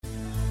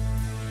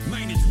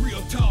Man, it's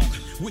real talk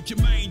with your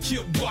main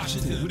Chip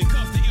Washington. When it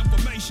comes to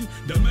information,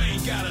 the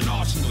main got an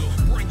arsenal.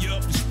 Bring you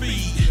up to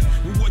speed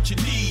with what you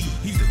need.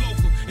 He's the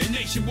local and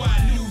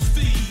nationwide news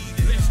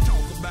feed. Let's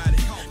talk about it.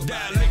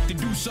 Dialect to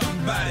do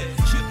something about it.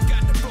 Chip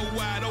got the flow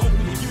wide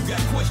open if you got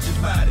questions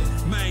about it.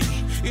 Man,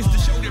 it's the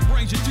show that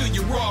brings you to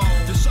your raw.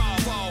 To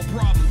solve all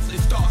problems,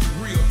 it starts with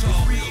real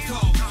talk. Real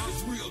talk.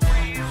 It's real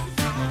talk.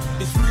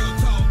 It's real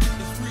talk.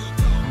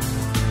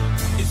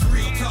 It's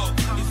real talk.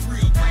 It's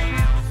real talk.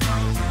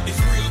 It's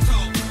real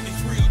talk.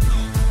 It's real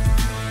talk.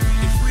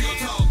 It's real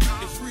talk.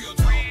 It's real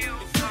talk.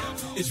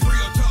 It's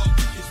real talk.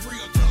 It's real talk. It's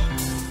real talk.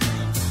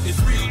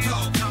 It's real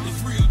talk.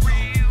 It's real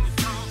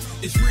talk.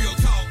 It's real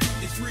talk.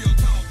 It's real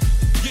talk.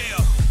 Yeah.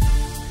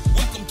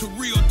 Welcome to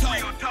Real Talk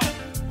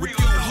with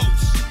your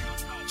host,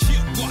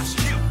 Chip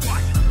Washington.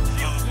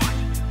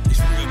 It's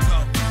real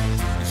talk.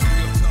 It's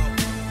real talk.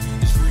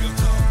 It's real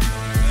talk.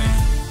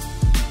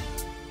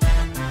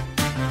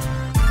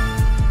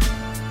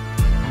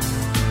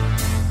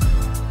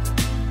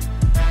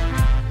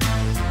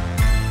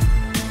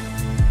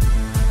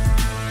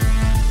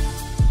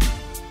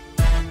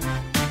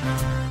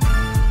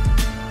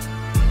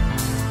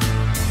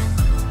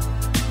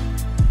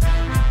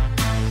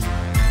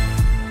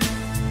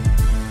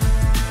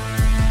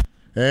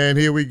 And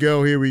here we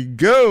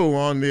go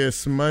on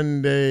this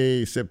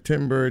Monday,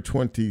 September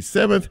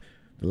 27th,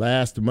 the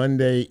last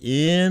Monday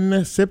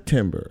in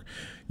September.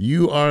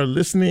 You are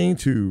listening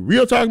to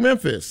Real Talk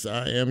Memphis.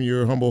 I am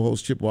your humble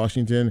host, Chip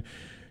Washington.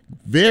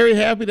 Very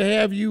happy to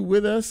have you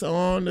with us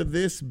on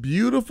this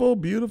beautiful,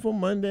 beautiful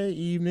Monday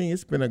evening.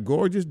 It's been a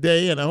gorgeous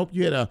day, and I hope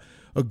you had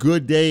a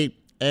good day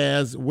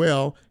as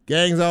well.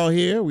 Gang's all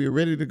here. We're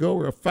ready to go.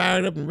 We're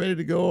fired up and ready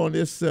to go on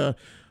this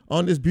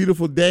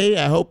beautiful day.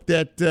 I hope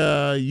that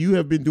you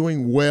have been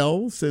doing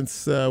well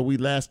since we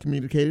last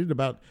communicated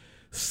about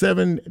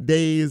 7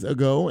 days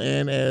ago.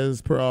 And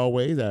as per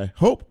always, I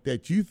hope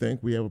that you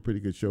think we have a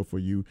pretty good show for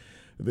you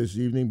this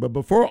evening. But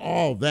before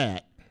all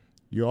that,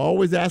 you're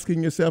always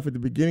asking yourself at the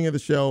beginning of the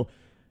show,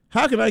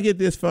 how can I get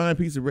this fine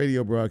piece of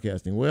radio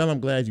broadcasting? Well, I'm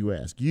glad you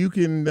asked. You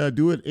can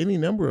do it any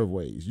number of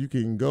ways. You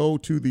can go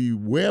to the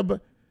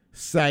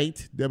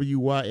website,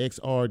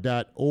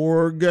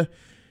 wyxr.org.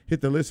 Hit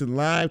the Listen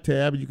Live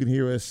tab. You can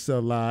hear us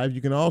live.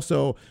 You can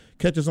also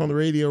catch us on the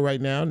radio right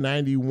now,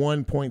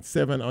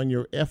 91.7 on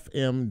your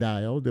FM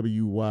dial,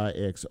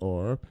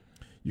 WYXR.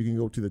 You can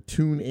go to the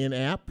TuneIn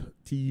app,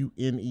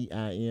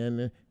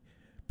 TUNEIN,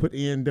 put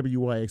in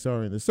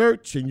WYXR in the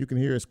search, and you can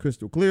hear us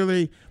crystal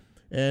clearly.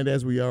 And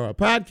as we are a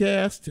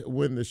podcast,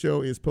 when the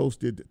show is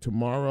posted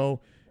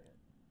tomorrow,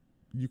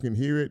 you can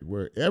hear it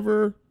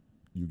wherever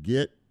you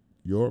get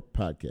your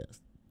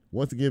podcast.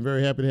 Once again,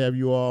 very happy to have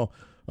you all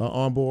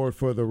on board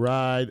for the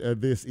ride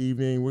this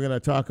evening. We're going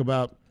to talk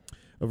about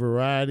a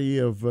variety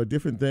of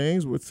different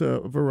things with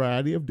a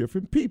variety of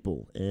different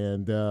people.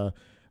 And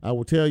I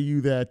will tell you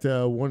that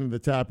one of the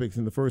topics,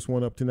 and the first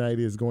one up tonight,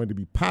 is going to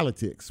be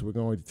politics. We're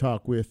going to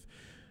talk with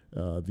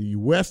the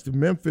West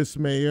Memphis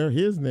mayor.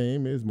 His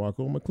name is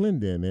Marco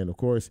McClendon. And, of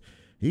course,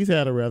 he's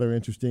had a rather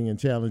interesting and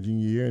challenging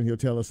year, and he'll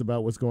tell us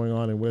about what's going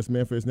on in West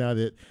Memphis now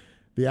that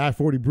the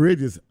I-40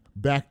 bridge is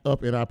back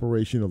up and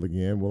operational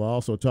again. We'll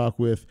also talk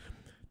with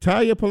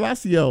Talia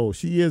Palacio.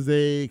 She is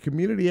a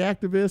community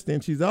activist,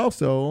 and she's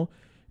also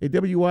a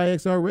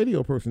WYXR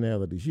radio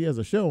personality. She has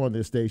a show on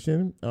this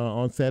station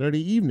on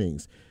Saturday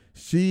evenings.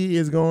 She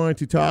is going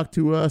to talk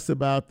to us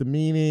about the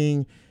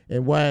meaning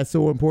and why it's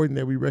so important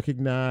that we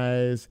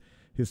recognize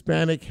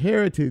Hispanic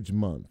Heritage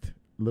Month.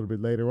 A little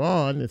bit later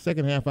on, in the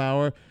second half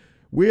hour,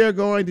 we are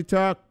going to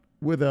talk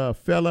with a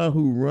fella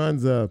who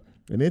runs an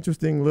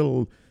interesting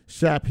little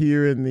shop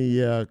here in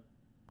the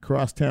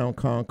Crosstown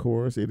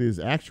Concourse. It is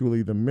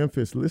actually the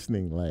Memphis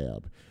Listening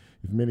Lab,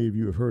 if many of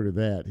you have heard of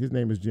that. His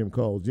name is Jim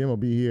Cole. Jim will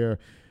be here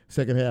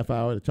second half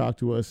hour to talk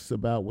to us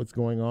about what's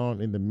going on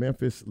in the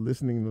Memphis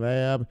Listening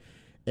Lab.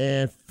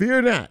 And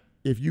fear not,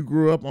 if you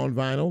grew up on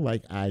vinyl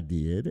like I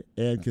did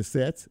and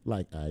cassettes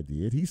like I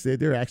did, he said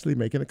they're actually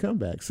making a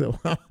comeback. So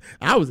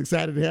I was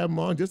excited to have him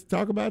on just to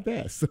talk about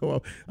that.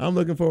 So I'm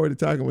looking forward to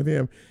talking with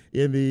him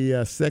in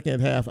the second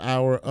half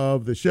hour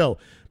of the show.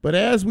 But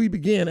as we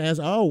begin, as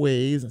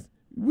always,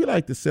 we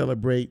like to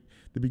celebrate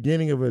the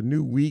beginning of a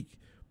new week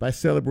by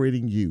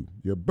celebrating you.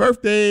 Your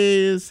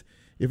birthdays.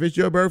 If it's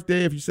your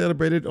birthday, if you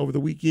celebrated over the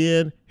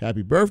weekend,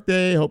 happy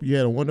birthday. Hope you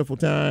had a wonderful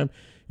time.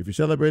 If you're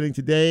celebrating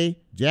today,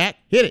 Jack,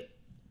 hit it.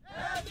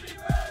 Happy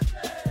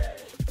birthday!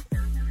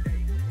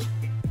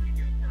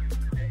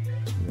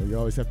 You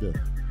always have to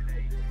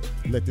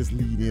let this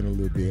lead in a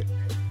little bit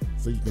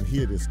so you can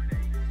hear this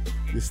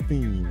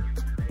theme.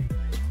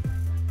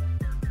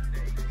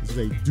 This is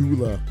a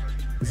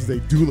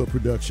doula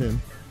production.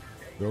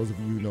 Those of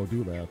you who know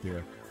doula out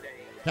there.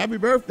 Happy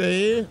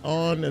birthday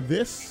on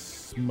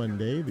this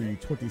Monday, the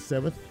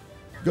 27th.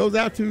 Goes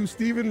out to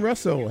Stephen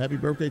Russell. Happy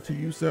birthday to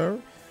you, sir.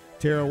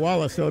 Tara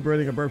Wallace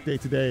celebrating a birthday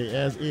today,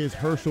 as is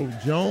Herschel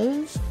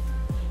Jones.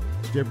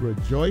 Deborah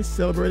Joyce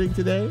celebrating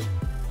today.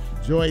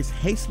 Joyce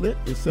Haslett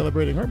is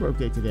celebrating her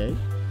birthday today.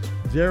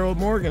 Gerald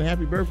Morgan,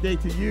 happy birthday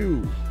to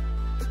you.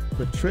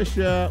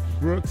 Patricia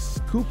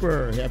Brooks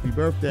Cooper, happy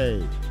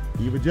birthday.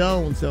 Eva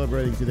Jones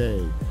celebrating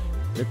today.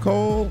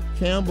 Nicole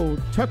Campbell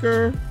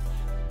Tucker,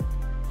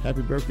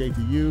 happy birthday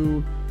to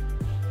you.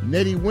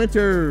 Nettie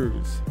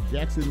Winters,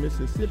 Jackson,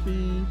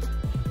 Mississippi.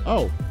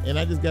 Oh, and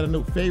I just got a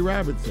note, Faye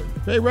Robinson.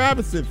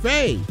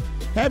 Faye,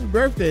 happy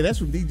birthday. That's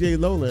from DJ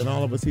Lola and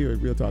all of us here at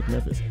Real Talk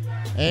Memphis.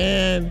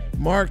 And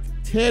Mark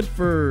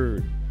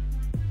Tedford.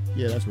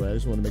 Yeah, that's right. I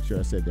just want to make sure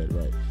I said that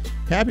right.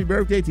 Happy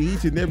birthday to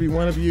each and every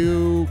one of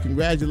you.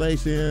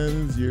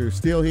 Congratulations. You're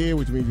still here,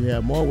 which means you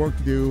have more work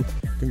to do.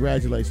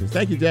 Congratulations.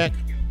 Thank you, Jack.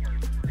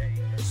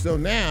 So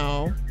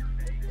now,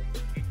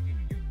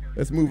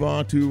 let's move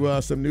on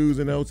to some news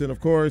and notes. And, of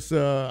course,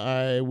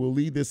 I will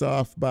lead this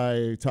off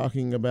by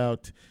talking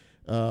about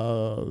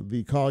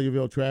the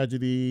Collierville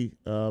tragedy.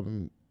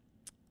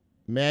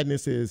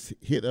 Madness has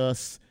hit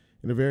us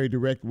in a very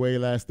direct way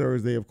last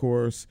Thursday, of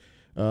course,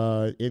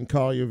 in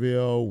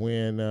Collierville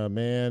when a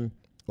man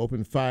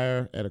opened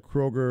fire at a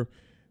Kroger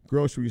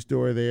grocery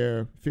store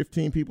there.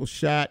 15 people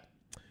shot,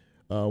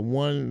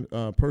 one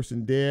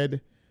person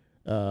dead,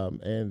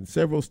 and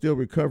several still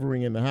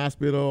recovering in the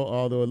hospital,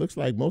 although it looks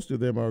like most of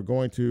them are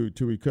going to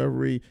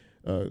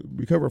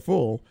recover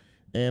full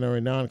and are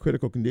in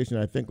non-critical condition.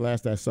 I think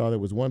last I saw there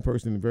was one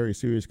person in very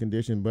serious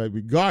condition. But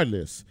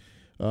regardless,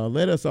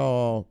 let us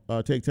all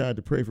take time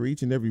to pray for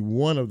each and every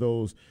one of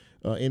those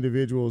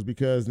individuals,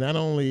 because not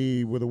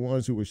only were the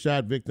ones who were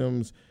shot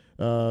victims,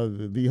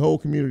 the whole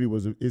community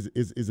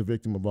is a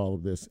victim of all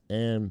of this,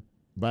 and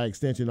by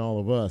extension, all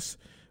of us.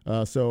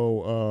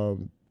 So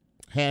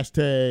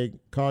hashtag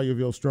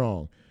Collierville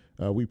Strong.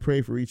 We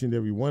pray for each and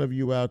every one of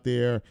you out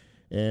there,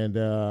 and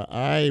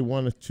I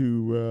wanted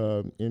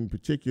to, in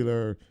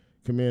particular,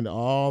 commend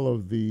all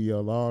of the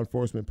law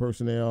enforcement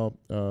personnel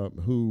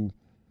who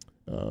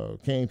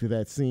came to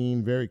that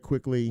scene very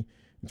quickly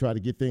and tried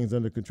to get things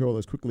under control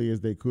as quickly as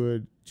they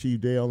could.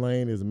 Chief Dale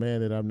Lane is a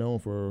man that I've known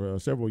for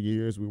several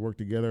years. We worked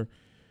together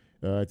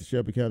at the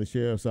Shelby County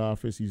Sheriff's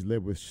Office. He's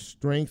led with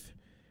strength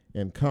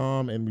and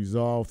calm and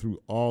resolve through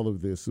all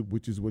of this,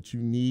 which is what you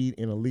need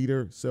in a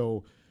leader.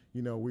 So,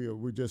 you know,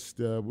 we're just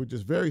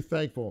very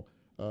thankful.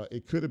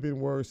 It could have been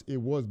worse. It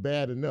was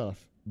bad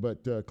enough,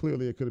 but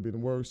clearly it could have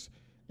been worse.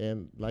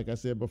 And like I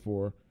said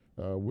before,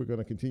 we're going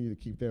to continue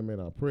to keep them in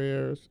our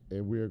prayers,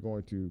 and we're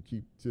going to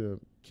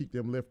keep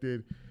them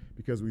lifted,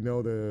 because we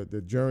know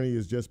the journey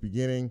is just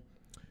beginning,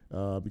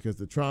 because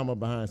the trauma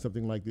behind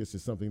something like this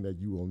is something that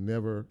you will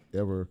never,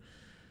 ever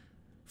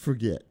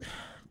forget.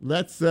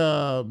 Let's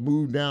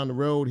move down the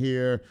road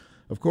here.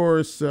 Of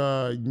course,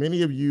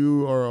 many of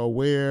you are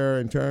aware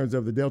in terms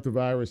of the Delta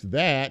virus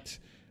that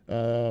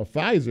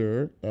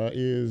Pfizer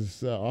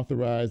is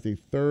authorized a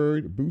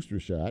third booster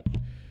shot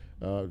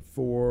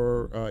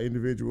for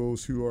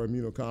individuals who are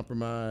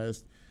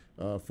immunocompromised,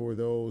 for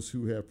those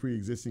who have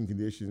pre-existing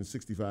conditions,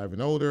 65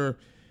 and older.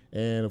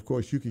 And, of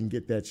course, you can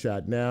get that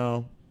shot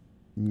now.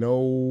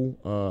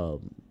 No,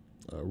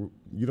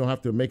 you don't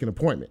have to make an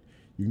appointment.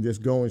 You can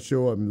just go and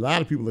show up. And a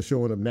lot of people are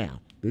showing up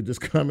now. They're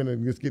just coming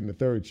and just getting the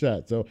third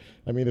shot. So,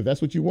 I mean, if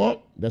that's what you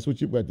want, that's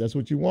what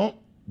you want,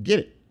 get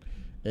it.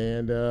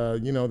 And,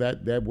 you know,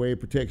 that way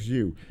it protects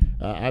you.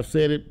 I've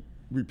said it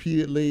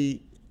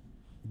repeatedly,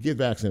 get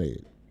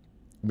vaccinated.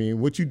 I mean,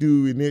 what you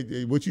do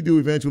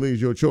eventually is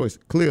your choice,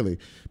 clearly,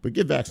 but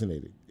get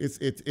vaccinated.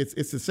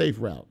 It's a safe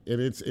route, and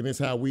it's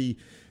how we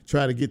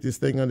try to get this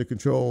thing under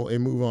control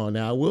and move on.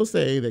 Now, I will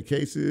say that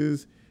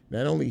cases,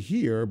 not only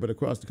here but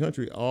across the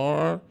country,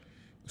 are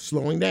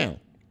slowing down.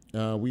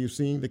 We have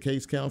seen the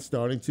case count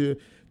starting to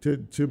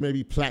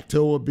maybe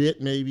plateau a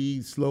bit,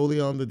 maybe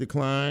slowly on the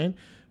decline,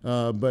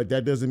 but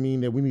that doesn't mean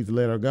that we need to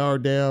let our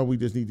guard down. We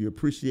just need to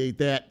appreciate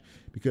that,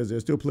 because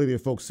there's still plenty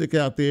of folks sick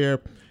out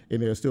there,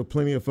 and there are still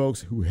plenty of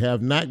folks who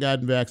have not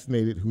gotten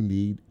vaccinated who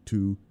need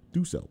to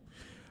do so.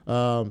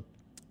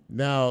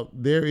 Now,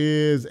 there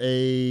is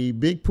a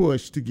big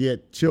push to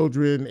get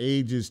children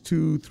ages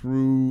 2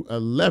 through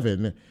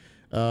 11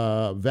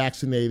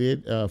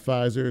 vaccinated,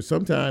 Pfizer,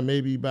 sometime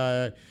maybe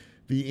by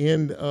the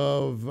end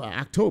of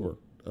October.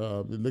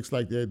 It looks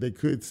like they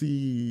could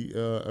see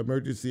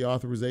emergency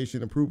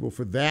authorization approval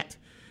for that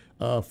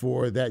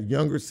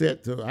younger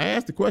set. So I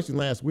asked the question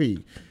last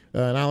week,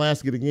 and I'll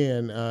ask it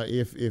again.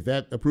 If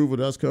that approval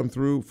does come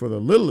through for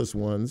the littlest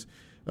ones,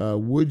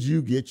 would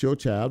you get your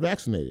child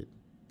vaccinated?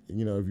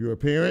 You know, if you're a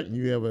parent and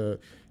you have a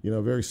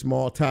very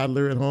small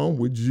toddler at home,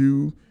 would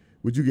you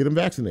get them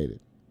vaccinated?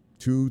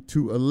 2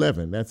 to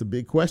 11. That's a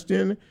big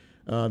question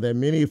that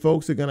many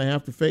folks are going to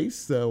have to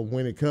face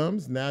when it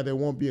comes. Now, there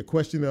won't be a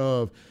question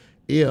of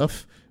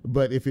if,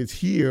 but if it's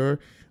here,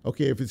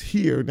 okay, if it's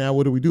here, now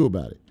what do we do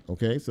about it?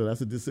 Okay, so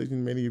that's a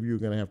decision many of you are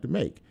going to have to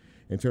make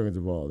in terms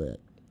of all that.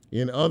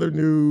 In other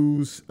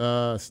news,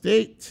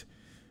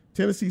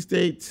 Tennessee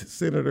State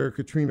Senator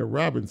Katrina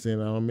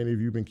Robinson, I don't know how many of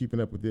you have been keeping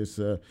up with this,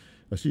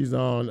 she's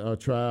on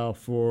trial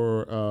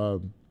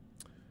for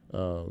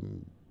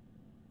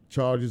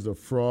charges of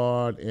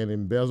fraud and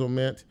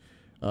embezzlement.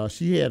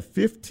 She had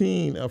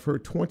 15 of her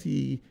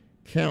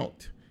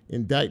 20-count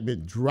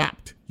indictment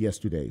dropped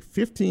yesterday.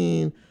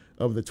 15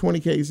 of the 20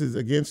 cases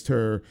against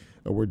her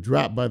were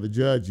dropped by the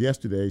judge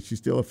yesterday. She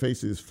still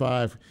faces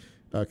 5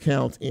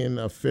 counts in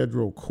a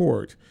federal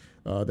court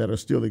that are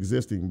still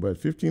existing, but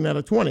 15 out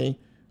of 20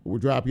 were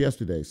dropped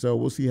yesterday. So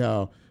we'll see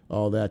how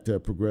all that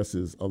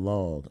progresses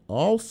along.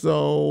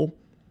 Also,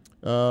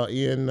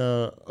 in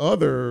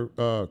other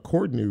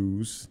court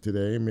news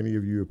today, many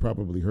of you have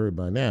probably heard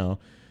by now,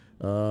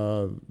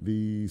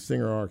 the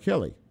singer R.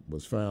 Kelly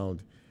was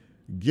found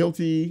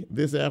guilty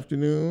this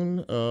afternoon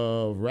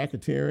of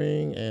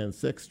racketeering and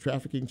sex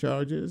trafficking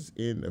charges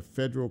in a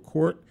federal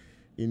court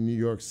in New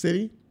York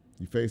City.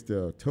 He faced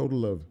a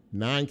total of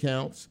 9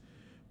 counts,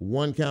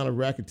 1 count of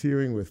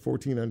racketeering with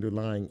 14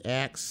 underlying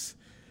acts.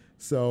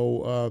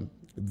 So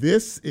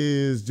this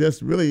is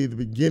just really the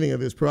beginning of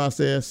this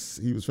process.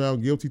 He was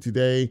found guilty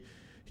today.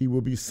 He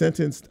will be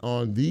sentenced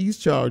on these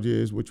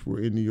charges, which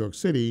were in New York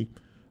City,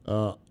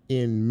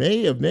 in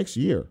May of next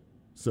year.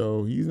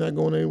 So he's not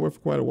going anywhere for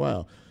quite a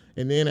while.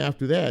 And then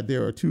after that,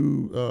 there are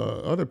 2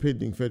 other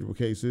pending federal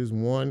cases,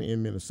 one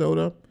in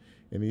Minnesota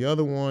and the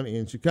other one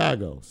in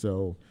Chicago.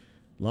 So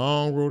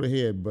long road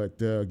ahead, but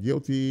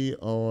guilty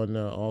on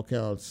all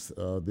counts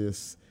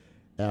this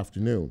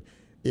afternoon.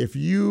 If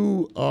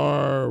you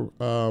are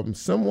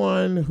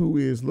someone who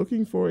is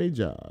looking for a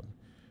job,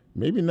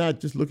 maybe not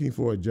just looking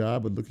for a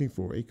job, but looking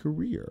for a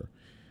career,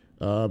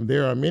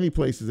 there are many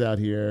places out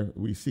here,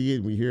 we see it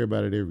and we hear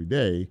about it every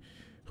day,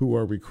 who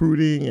are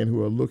recruiting and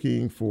who are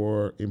looking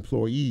for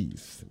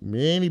employees.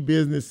 Many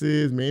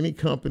businesses, many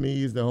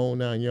companies, the whole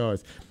 9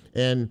 yards.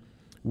 And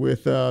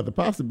with the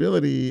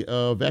possibility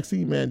of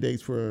vaccine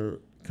mandates for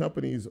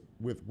companies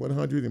with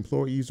 100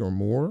 employees or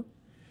more,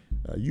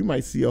 you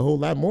might see a whole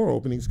lot more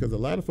openings because a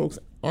lot of folks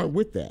aren't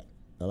with that.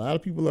 A lot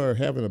of people are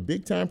having a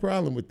big time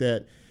problem with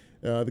that,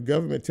 the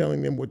government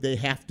telling them what they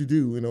have to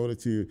do in order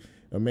to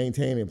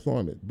maintain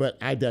employment. But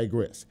I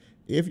digress.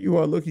 If you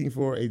are looking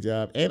for a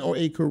job and or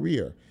a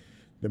career,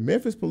 the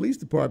Memphis Police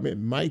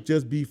Department might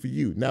just be for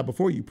you. Now,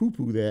 before you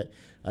poo-poo that,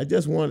 I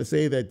just want to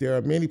say that there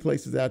are many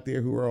places out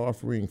there who are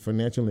offering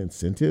financial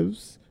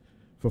incentives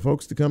for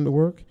folks to come to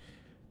work.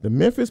 The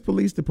Memphis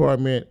Police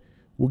Department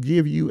will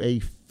give you a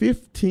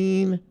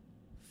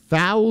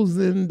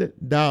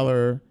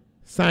 $15,000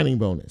 signing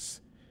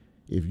bonus.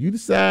 If you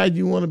decide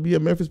you want to be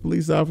a Memphis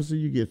police officer,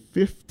 you get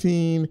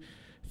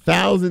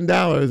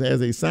 $15,000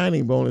 as a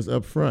signing bonus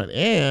up front.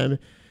 And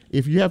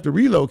if you have to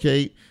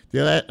relocate,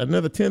 they'll add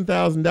another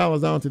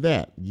 $10,000 onto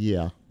that.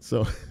 Yeah.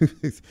 So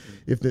is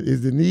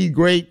the need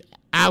great?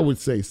 I would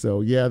say so.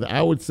 Yeah,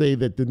 I would say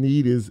that the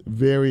need is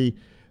very,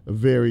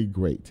 very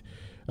great.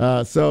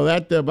 So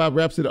that about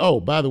wraps it. Oh,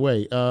 by the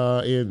way,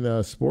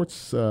 in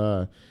sports,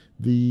 the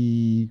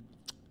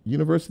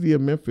University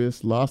of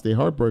Memphis lost a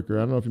heartbreaker.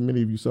 I don't know if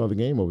many of you saw the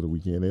game over the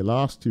weekend. They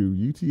lost to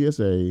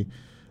UTSA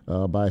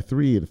by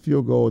 3 at a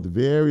field goal at the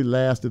very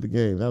last of the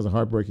game. That was a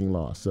heartbreaking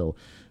loss. So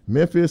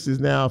Memphis is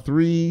now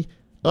 3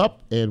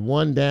 up and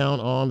 1 down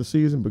on the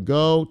season, but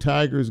go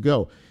Tigers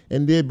go.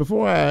 And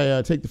before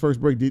I take the first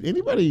break, did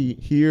anybody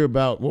hear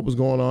about what was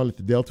going on at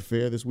the Delta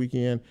Fair this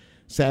weekend?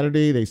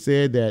 Saturday, they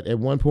said that at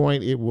one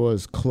point it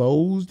was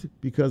closed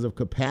because of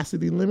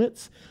capacity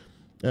limits.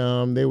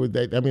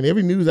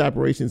 Every news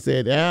operation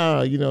said,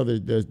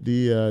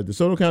 the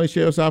DeSoto County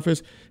Sheriff's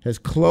Office has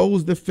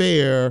closed the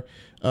fair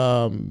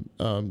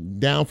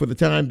down for the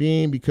time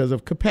being because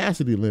of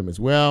capacity limits.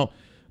 Well,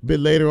 a bit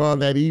later on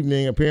that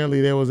evening, apparently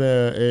there was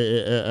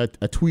a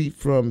tweet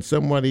from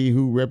somebody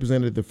who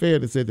represented the fair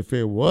that said the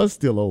fair was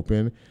still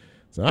open.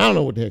 So I don't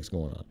know what the heck's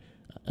going on.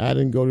 I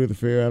didn't go to the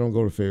fair. I don't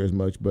go to fairs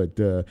much, but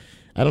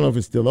I don't know if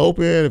it's still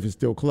open, if it's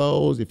still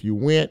closed. If you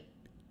went,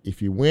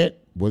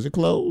 was it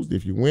closed?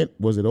 If you went,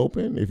 was it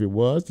open? If it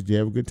was, did you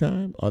have a good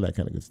time? All that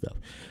kind of good stuff.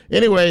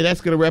 Anyway, that's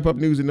going to wrap up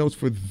news and notes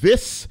for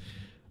this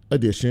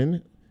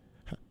edition.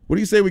 What do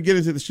you say we get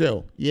into the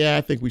show? Yeah,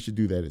 I think we should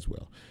do that as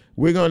well.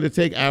 We're going to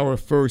take our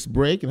first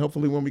break, and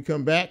hopefully when we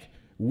come back,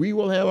 we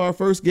will have our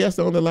first guest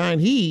on the line.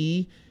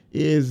 He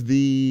is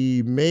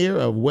the mayor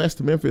of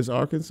West Memphis,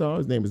 Arkansas.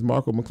 His name is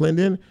Marco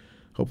McClendon.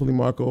 Hopefully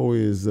Marco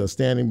is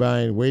standing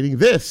by and waiting.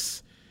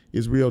 This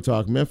is Real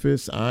Talk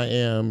Memphis. I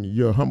am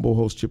your humble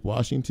host, Chip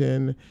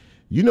Washington.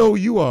 You know who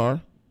you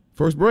are.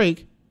 First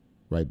break,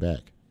 right back.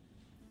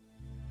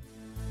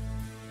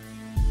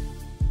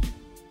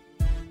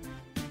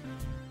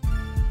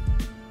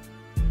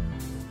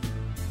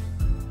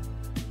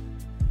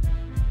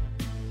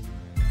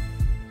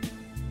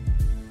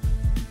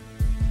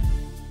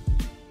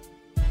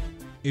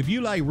 If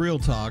you like Real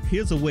Talk,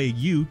 here's a way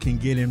you can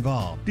get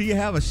involved. Do you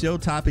have a show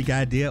topic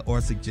idea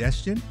or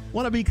suggestion?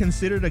 Want to be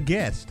considered a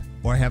guest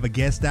or have a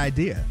guest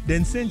idea?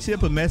 Then send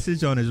Chip a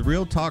message on his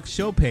Real Talk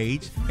show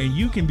page and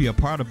you can be a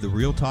part of the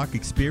Real Talk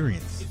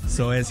experience.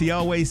 So as he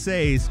always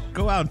says,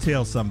 go out and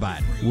tell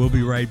somebody. We'll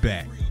be right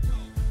back.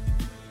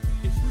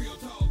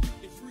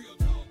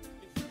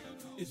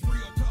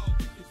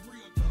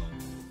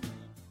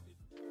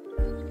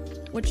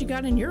 What you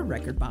got in your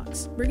record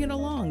box? Bring it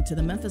along to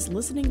the Memphis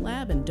Listening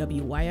Lab and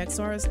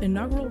WYXR's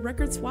inaugural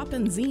Record Swap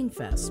and Zine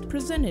Fest,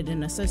 presented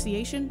in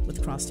association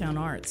with Crosstown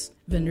Arts.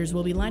 Vendors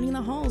will be lining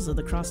the halls of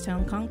the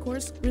Crosstown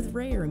Concourse with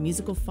rare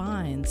musical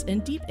finds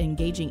and deep,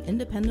 engaging,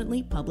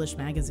 independently published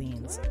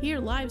magazines. Hear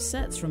live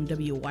sets from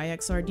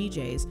WYXR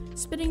DJs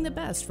spinning the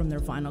best from their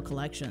vinyl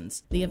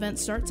collections. The event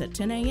starts at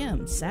 10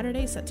 a.m.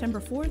 Saturday, September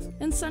 4th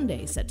and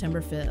Sunday,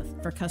 September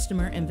 5th. For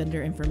customer and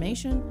vendor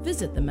information,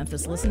 visit the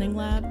Memphis Listening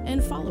Lab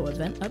and follow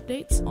event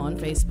updates on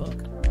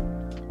Facebook.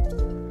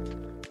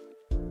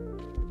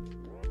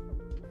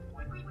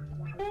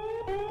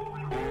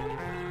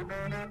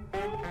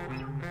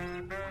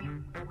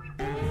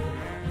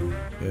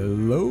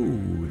 Hello,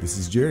 this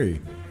is Jerry,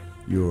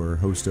 your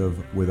host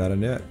of Without a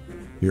Net.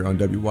 Here on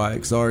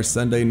WYXR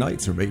Sunday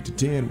nights from 8 to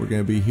 10, we're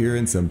going to be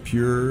hearing some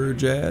pure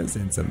jazz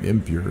and some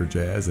impure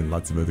jazz and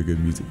lots of other good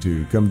music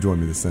too. Come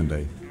join me this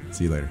Sunday.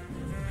 See you later.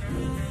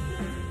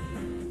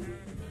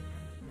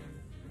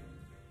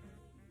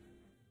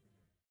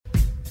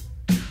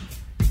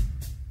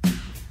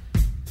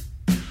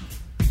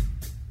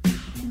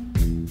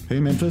 Hey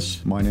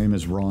Memphis, my name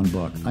is Ron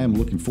Buck. I am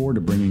looking forward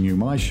to bringing you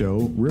my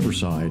show,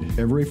 Riverside,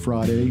 every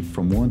Friday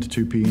from 1 to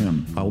 2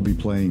 p.m. I will be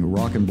playing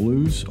rock and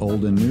blues,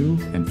 old and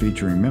new, and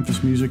featuring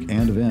Memphis music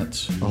and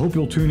events. I hope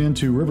you'll tune in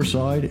to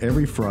Riverside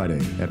every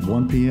Friday at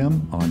 1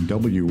 p.m. on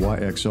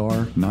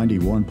WYXR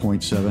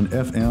 91.7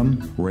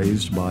 FM,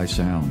 Raised by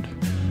Sound.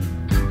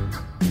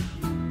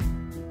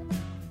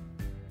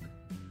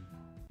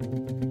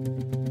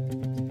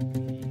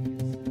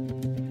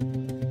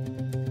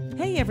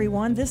 Hey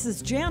everyone, this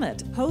is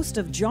Janet, host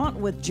of Jaunt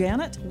with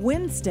Janet,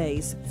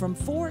 Wednesdays from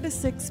 4 to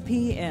 6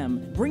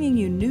 p.m., bringing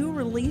you new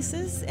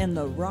releases in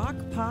the rock,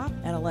 pop,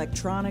 and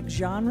electronic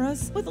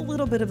genres with a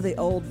little bit of the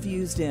old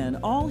fused in,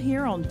 all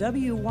here on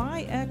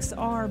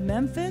WYXR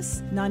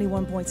Memphis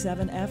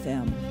 91.7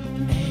 FM.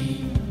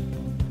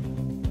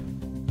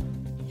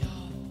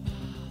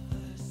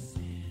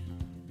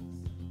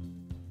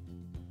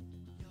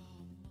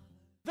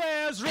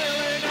 There's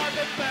really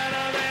nothing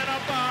better than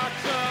a box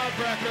of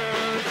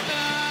records,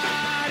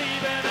 not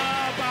even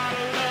a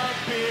bottle of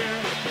beer.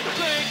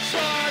 Drinks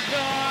are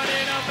gone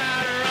in a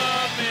matter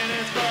of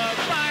minutes, but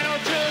vinyl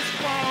just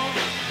won't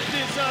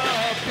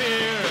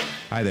disappear.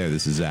 Hi there,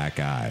 this is Zach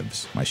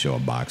Ives. My show, A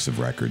Box of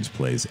Records,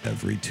 plays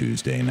every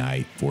Tuesday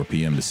night, 4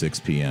 p.m. to 6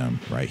 p.m.,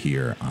 right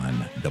here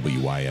on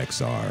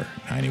WYXR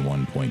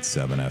 91.7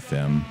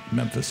 FM,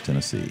 Memphis,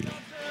 Tennessee.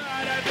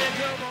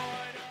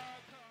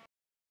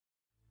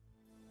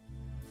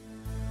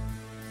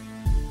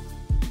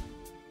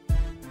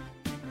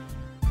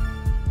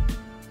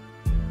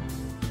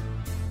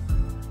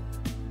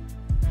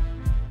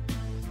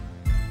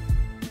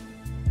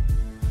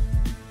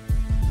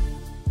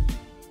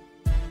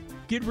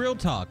 Get Real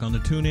Talk on the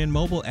TuneIn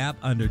mobile app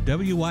under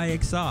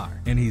WYXR,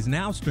 and he's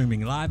now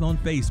streaming live on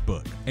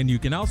Facebook. And you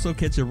can also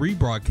catch a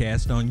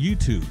rebroadcast on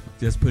YouTube.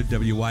 Just put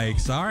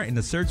WYXR in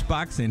the search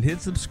box and hit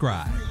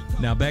subscribe.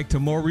 Now back to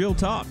more Real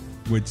Talk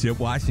with Chip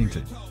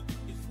Washington.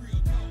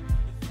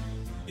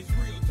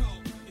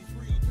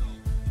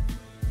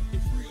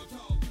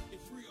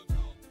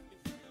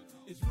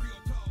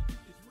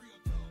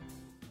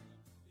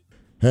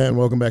 And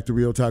welcome back to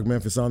Real Talk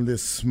Memphis on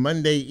this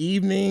Monday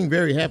evening.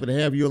 Very happy to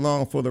have you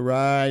along for the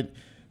ride.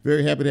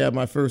 Very happy to have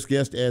my first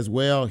guest as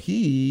well.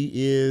 He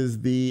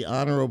is the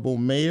Honorable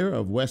Mayor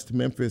of West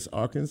Memphis,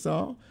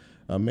 Arkansas,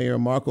 Mayor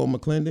Marco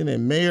McClendon.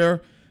 And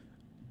Mayor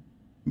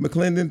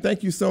McClendon,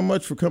 thank you so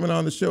much for coming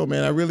on the show,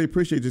 man. I really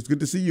appreciate it. It's good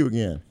to see you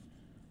again.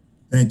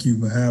 Thank you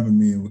for having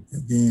me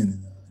again.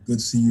 And good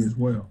to see you as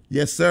well.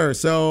 Yes, sir.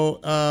 So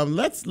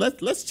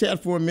let's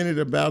chat for a minute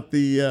about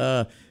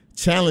the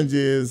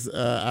challenges,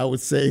 I would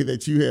say,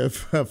 that you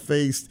have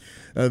faced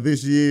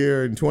this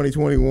year in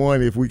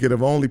 2021. If we could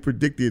have only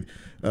predicted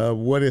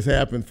what has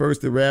happened.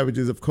 First, the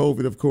ravages of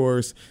COVID, of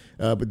course,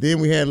 but then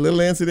we had a little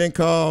incident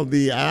called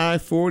the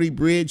I-40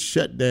 bridge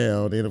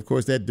shutdown, and of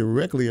course that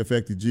directly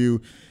affected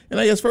you. And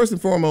I guess first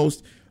and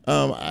foremost,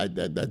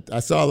 I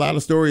saw a lot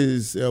of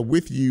stories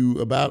with you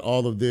about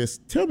all of this.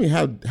 Tell me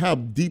how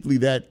deeply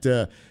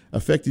that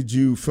affected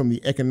you from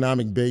the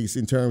economic base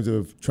in terms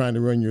of trying to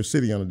run your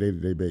city on a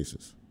day-to-day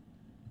basis.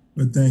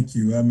 Well, thank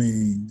you. I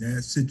mean,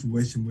 that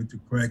situation with the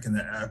crack and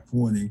the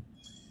I-40,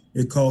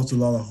 it caused a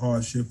lot of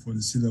hardship for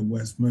the city of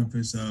West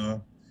Memphis,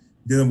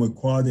 dealing with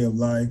quality of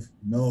life,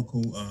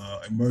 medical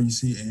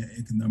emergency, and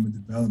economic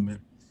development.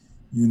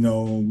 You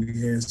know, we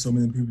had so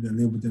many people that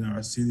live within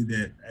our city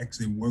that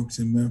actually works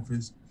in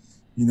Memphis,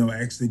 you know,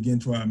 actually get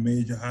into our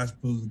major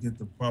hospitals and get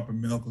the proper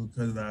medical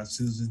care that our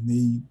citizens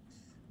need.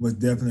 Was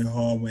definitely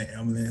hard when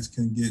ambulance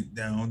couldn't get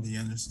down the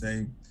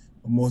interstate.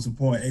 But most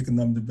important,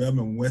 economic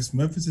development. West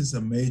Memphis is a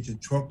major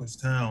truckers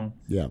town,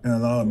 and a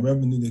lot of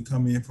revenue that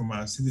come in from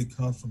our city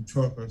comes from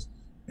truckers,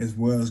 as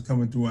well as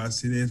coming through our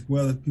city, as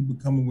well as people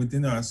coming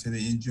within our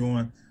city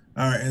enjoying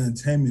our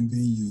entertainment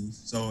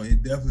venues. So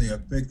it definitely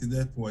affected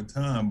us for a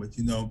time. But,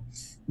 you know,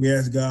 we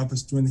asked God for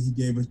strength. He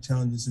gave us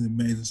challenges and it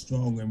made us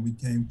stronger, and we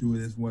came through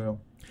it as well.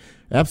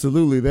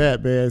 Absolutely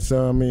that, man.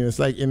 So I mean, it's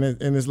like, and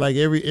it's like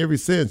every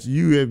since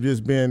you have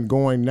just been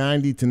going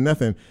 90 to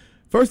nothing.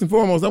 First and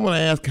foremost, I want to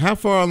ask, how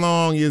far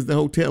along is the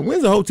hotel?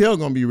 When's the hotel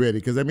going to be ready?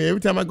 Because I mean,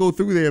 every time I go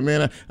through there,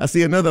 man, I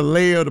see another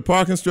layer of the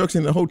parking structure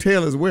in the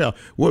hotel as well.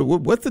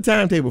 What's the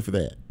timetable for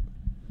that?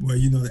 Well,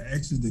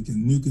 actually, the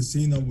new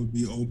casino will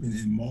be open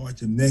in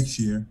March of next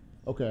year.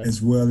 Okay.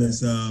 As well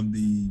as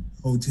the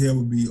hotel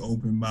will be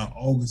open by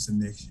August of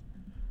next year.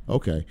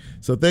 Okay.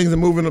 So things are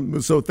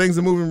moving. So things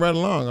are moving right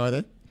along, are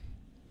they?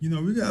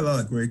 We got a lot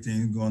of great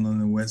things going on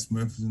in West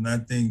Memphis, and I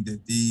think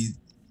that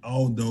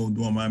although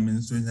during my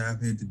administration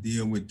I've had to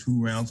deal with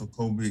 2 rounds of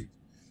COVID,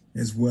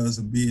 as well as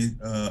a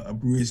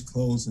bridge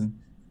closing,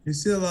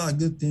 there's still a lot of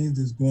good things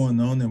that's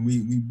going on, and we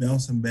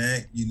bouncing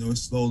back. It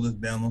slowed us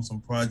down on some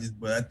projects,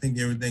 but I think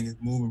everything is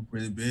moving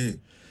pretty big.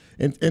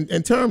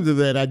 In terms of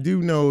that, I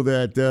do know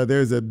that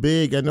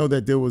I know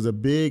that there was a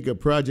big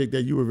project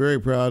that you were very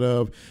proud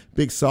of,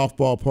 big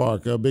softball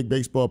park, a big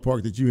baseball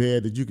park that you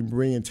had that you can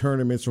bring in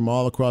tournaments from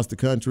all across the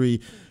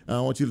country.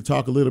 I want you to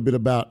talk a little bit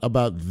about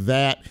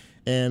that.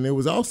 And there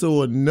was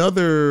also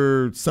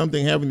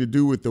something having to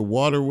do with the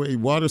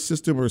water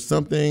system or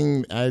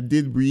something. I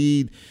did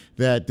read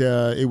that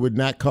it would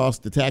not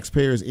cost the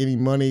taxpayers any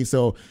money.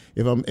 So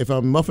if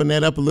I'm muffing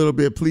that up a little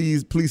bit,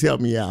 please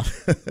help me out.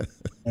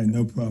 Hey,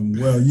 no problem.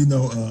 Well,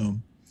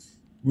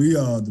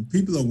 the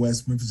people of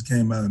West Memphis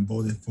came out and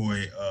voted for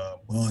a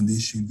bond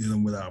issue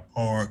dealing with our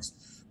parks,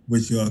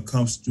 which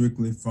comes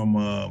strictly from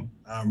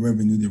our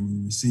revenue that we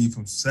receive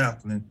from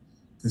Southland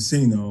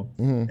Casino.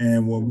 Mm-hmm.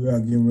 And what we are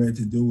getting ready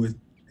to do is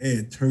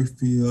add turf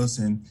fields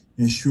and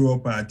shore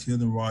up our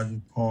Tilden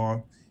Rogers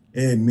Park,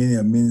 add many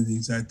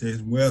amenities out there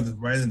as well. That's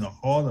right in the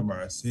heart of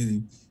our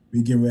city.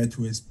 We're getting ready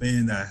to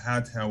expand our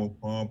high tower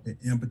park,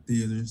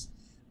 amphitheaters,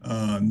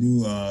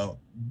 new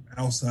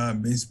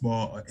outside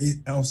baseball,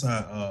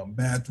 outside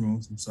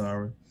bathrooms,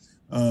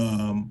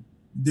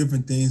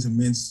 different things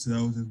amidst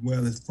those, as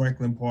well as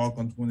Franklin Park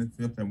on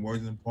 25th and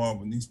Worthington Park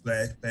with new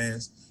splash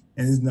pads,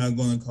 and it's not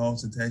going to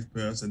cost the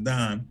taxpayers a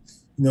dime.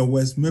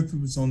 West Memphis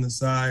was on the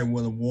side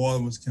where the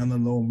water was kind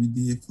of low, and we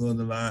did flood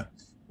a lot,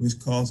 which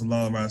caused a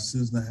lot of our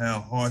citizens to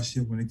have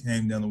hardship when it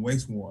came down to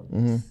wastewater.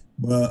 Mm-hmm.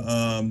 But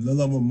a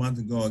little over a month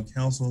ago, a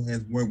council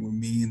has worked with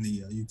me and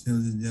the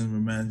utility general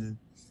manager.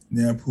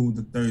 They approved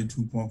a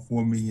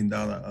 $32.4 million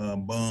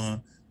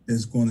bond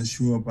that's going to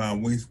shore up our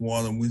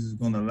wastewater, which is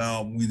going to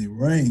allow, when it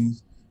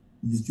rains,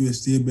 that you'll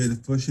still be able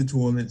to flush your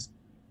toilets,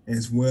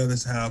 as well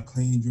as have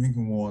clean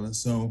drinking water.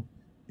 So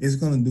it's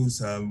going to do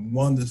some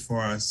wonders for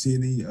our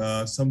city,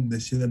 something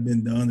that should have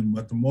been done.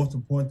 But the most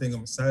important thing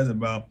I'm excited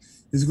about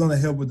is going to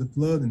help with the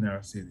flood in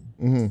our city.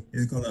 Mm-hmm.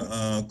 It's going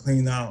to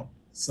clean out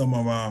some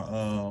of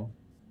our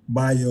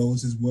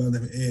bios, as well as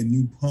add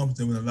new pumps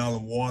that would allow the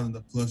water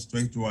to flush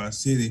straight through our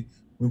city,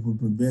 which would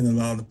prevent a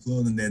lot of the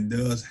flooding that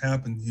does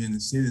happen here in the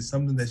city.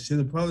 Something that should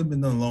have probably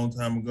been done a long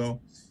time ago,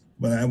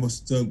 but I was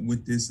stuck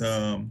with this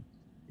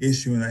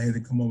issue, and I had to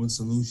come up with a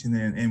solution.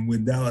 And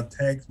without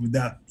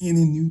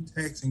any new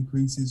tax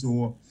increases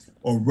or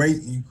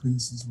rate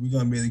increases, we're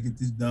going to be able to get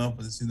this done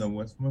for the city of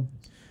West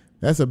Memphis.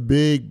 That's a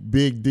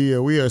big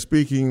deal. We are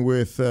speaking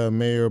with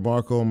Mayor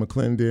Marco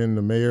McClendon,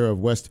 the mayor of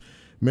West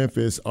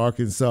Memphis,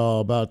 Arkansas,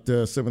 about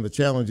some of the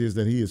challenges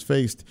that he has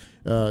faced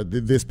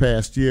this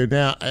past year.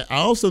 Now, I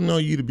also know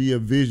you to be a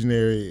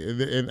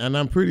visionary, and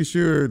I'm pretty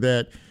sure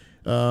that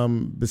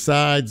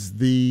besides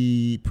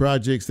the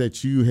projects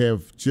that you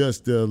have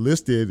just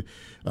listed,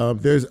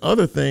 there's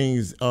other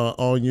things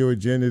on your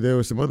agenda. There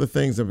were some other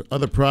things,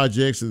 other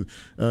projects,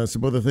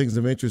 some other things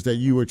of interest that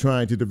you were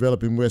trying to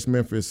develop in West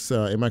Memphis.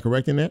 Am I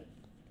correct in that?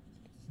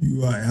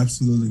 You are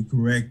absolutely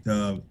correct.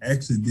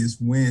 Actually, this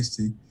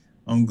Wednesday,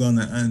 I'm going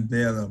to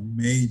unveil a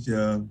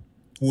major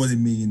 $40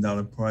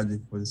 million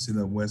project for the city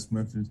of West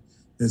Memphis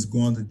that's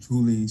going to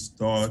truly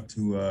start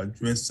to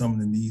address some of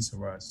the needs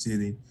of our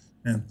city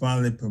and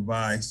finally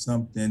provide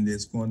something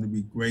that's going to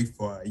be great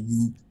for our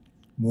youth,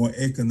 more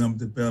economic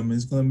development.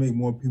 It's going to make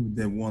more people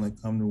that want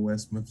to come to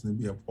West Memphis and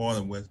be a part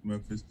of West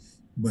Memphis,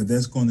 but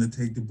that's going to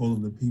take the vote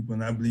of the people,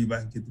 and I believe I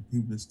can get the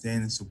people to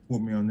stand and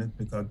support me on this,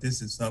 because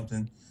this is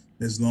something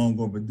that's long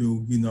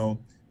overdue.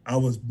 I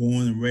was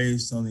born and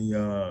raised on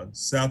the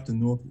south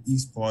and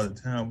northeast part of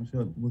the town, which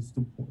was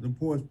the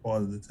poorest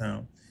part of the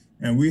town.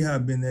 And we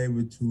have been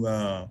able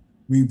to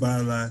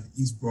revitalize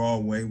East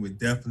Broadway. We're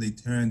definitely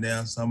tearing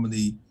down some of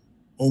the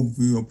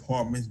Oakview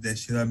apartments that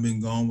should have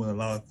been gone, with a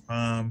lot of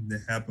crime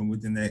that happened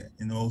within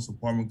those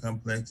apartment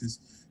complexes,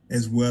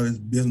 as well as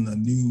building a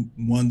new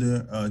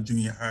Wonder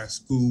Junior High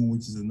School,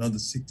 which is another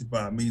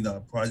 $65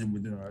 million project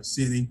within our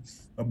city.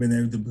 I've been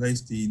able to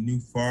place the new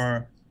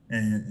fire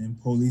and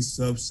police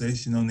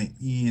substation on the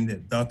end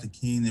at Dr.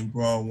 King and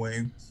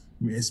Broadway.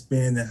 We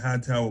expanded High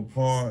Tower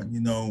Park,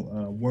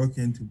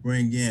 working to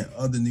bring in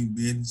other new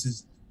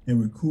businesses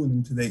and recruit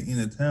them to their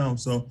inner town.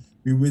 So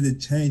we're really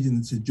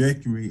changing the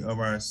trajectory of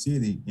our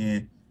city,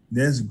 and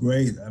that's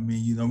great. I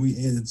mean, we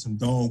added some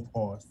dog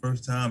parks.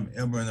 First time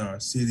ever in our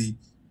city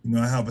You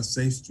know, I have a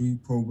Safe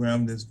Street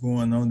program that's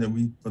going on that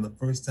we, for the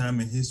first time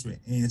in history,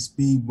 and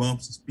speed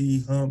bumps and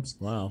speed humps.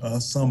 Wow.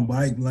 Some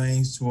bike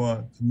lanes to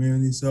our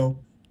community. So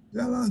we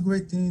got a lot of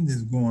great things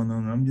that's going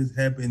on. I'm just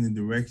happy in the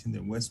direction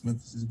that West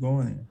Memphis is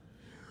going in.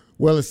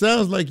 Well, it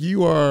sounds like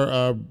you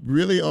are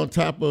really on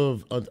top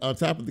of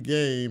the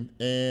game,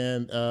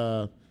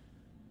 and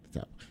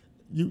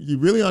you're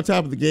really on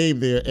top of the game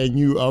there, and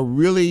you are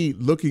really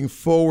looking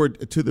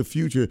forward to the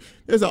future.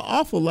 There's an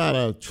awful lot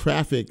of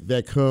traffic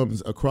that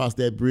comes across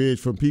that bridge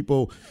from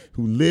people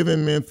who live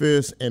in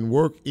Memphis and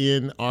work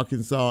in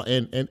Arkansas,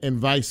 and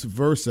vice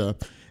versa.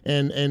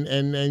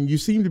 And you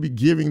seem to be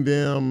giving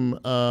them,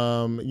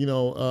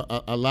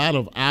 a lot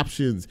of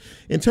options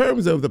in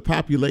terms of the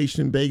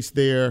population base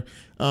there.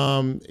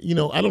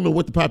 I don't know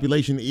what the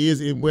population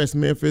is in West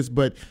Memphis,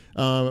 but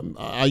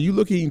are you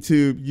looking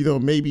to,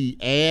 maybe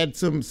add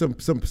some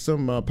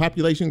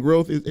population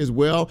growth as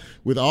well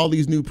with all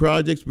these new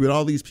projects, with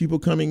all these people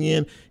coming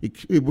in?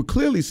 It would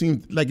clearly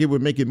seem like it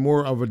would make it even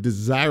more of a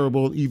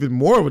desirable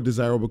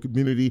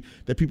community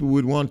that people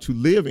would want to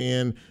live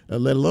in,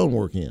 let alone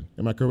work in.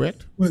 Am I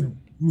correct? Well,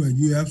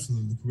 you're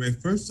absolutely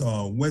correct. First of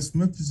all, West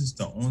Memphis is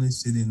the only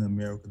city in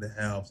America that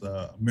has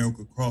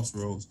America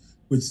Crossroads,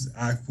 which is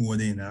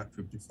I-40 and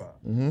I-55.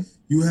 Mm-hmm.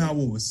 You have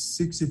over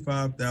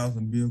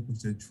 65,000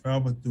 vehicles that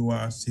travel through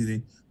our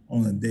city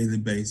on a daily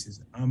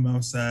basis. I'm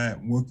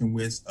outside working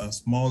with a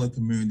smaller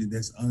community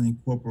that's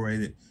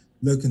unincorporated,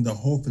 looking to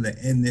hopefully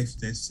annex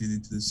that city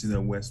to the city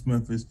of West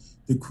Memphis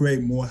to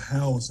create more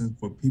housing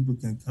for people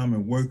can come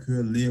and work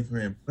here, live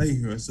here, and play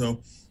here.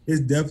 So it's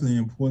definitely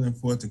important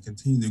for us to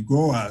continue to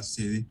grow our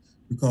city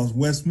because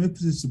West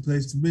Memphis is the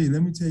place to be.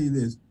 Let me tell you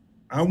this.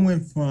 I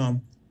went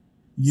from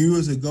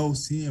years ago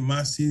seeing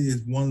my city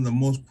as one of the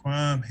most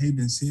crime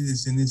haven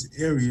cities in this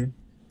area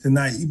to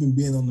not even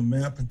being on the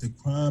map, and to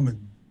crime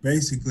and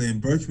basically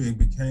and virtually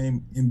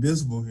became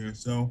invisible here.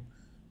 So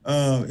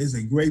it's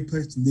a great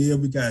place to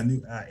live. We got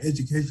our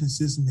education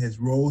system has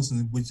rose,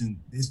 which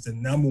is the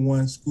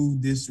 #1 school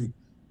district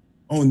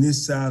on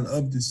this side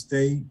of the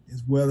state,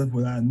 as well as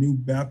with our new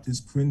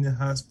Baptist Christian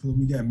Hospital.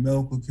 We got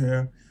medical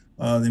care,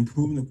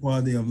 improving the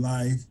quality of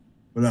life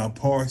with our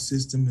park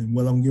system. And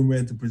what I'm getting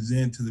ready to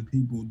present to the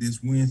people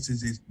this Wednesday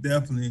is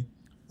definitely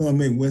going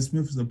to make West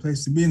Memphis a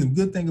place to be. And the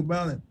good thing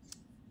about it,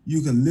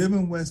 you can live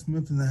in West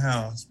Memphis and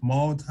have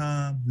small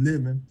time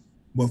living,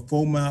 but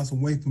 4 miles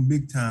away from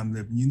big time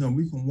living.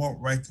 We can walk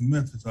right to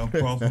Memphis or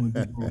across on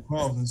the Big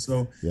Crossing.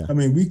 So, yeah.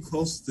 We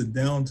closer to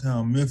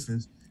downtown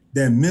Memphis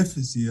than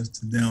Memphis is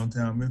to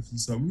downtown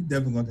Memphis. So we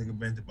definitely going to take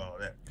advantage of all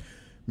that.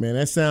 Man,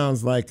 that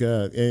sounds like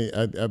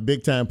a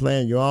big-time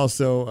plan. You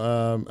also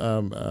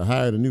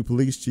hired a new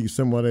police chief,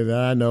 someone that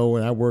I know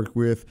and I worked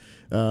with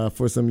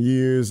for some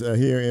years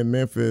here in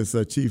Memphis,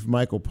 Chief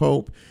Michael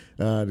Pope,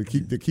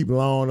 to keep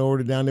law and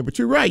order down there. But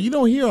you're right, you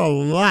don't hear a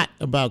lot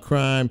about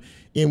crime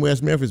in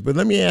West Memphis. But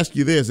let me ask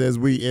you this as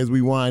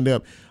we wind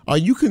up. Are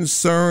you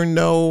concerned,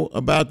 though,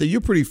 about that? You're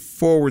a pretty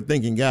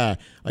forward-thinking guy.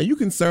 Are you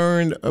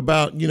concerned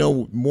about,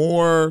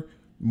 more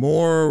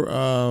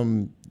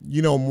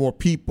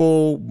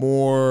people,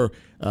 more,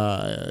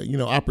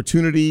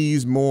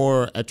 opportunities,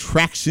 more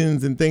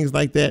attractions and things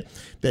like that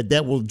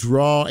will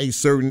draw a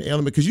certain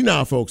element? Because you know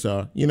how folks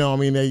are,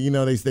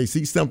 they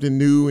see something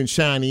new and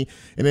shiny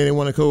and then they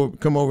want to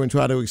come over and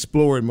try to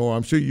explore it more.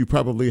 I'm sure you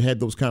probably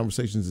had those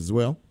conversations as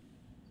well.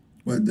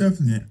 Well,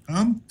 definitely.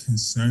 I'm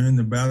concerned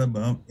about it,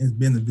 but it's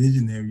been a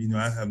visionary.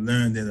 I have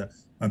learned that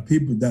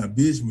people without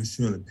vision will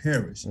surely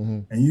perish.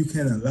 Mm-hmm. And you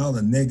can't allow the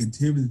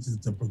negativity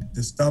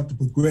to stop the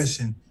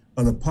progression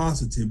of the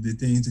positive, the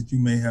things that you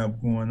may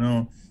have going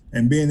on,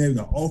 and being able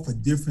to offer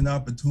different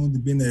opportunities,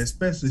 being able to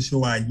especially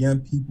show our young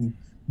people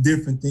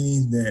different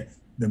things, that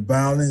the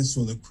violence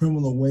or the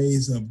criminal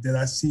ways that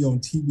I see on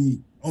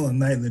TV on a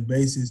nightly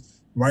basis,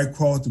 right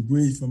across the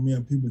bridge from me,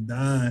 and people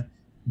dying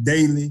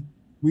daily.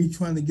 We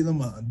trying to give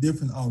them a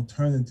different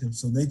alternative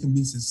so they can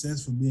be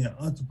successful being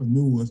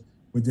entrepreneurs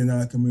within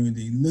our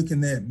community,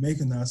 looking at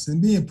making us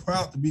and being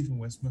proud to be from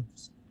West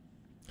Memphis.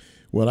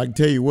 Well, I can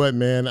tell you what,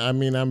 man.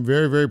 I'm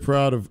very, very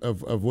proud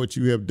of what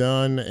you have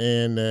done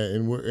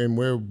and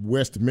where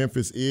West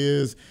Memphis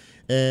is,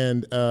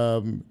 and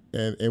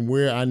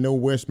where I know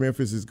West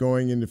Memphis is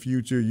going in the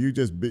future. You're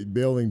just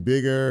building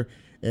bigger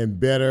and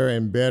better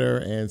and better,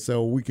 and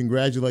so we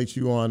congratulate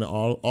you on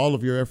all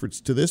of your efforts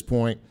to this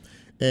point,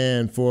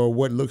 and for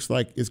what looks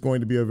like it's going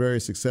to be a very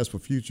successful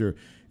future.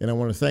 And I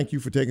want to thank you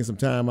for taking some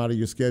time out of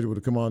your schedule to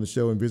come on the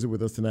show and visit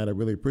with us tonight. I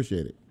really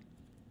appreciate it.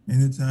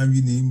 Anytime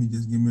you need me,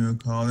 just give me a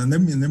call. And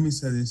let me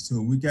say this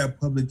too. We got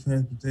public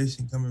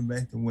transportation coming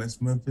back to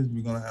West Memphis.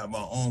 We're going to have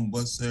our own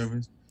bus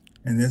service,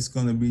 and that's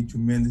going to be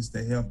tremendous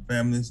to help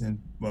families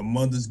and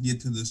mothers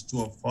get to the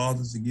store,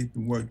 fathers to get to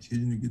work,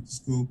 children to get to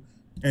school,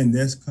 and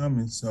that's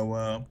coming.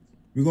 So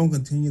we're going to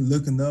continue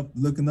looking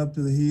up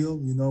to the hill,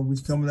 we're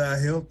coming to our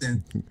health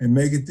and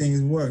making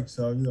things work.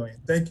 So,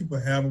 thank you for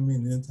having me.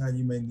 And anytime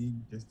you may need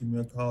me, just give me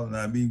a call and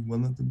I'll be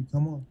willing to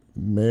come on.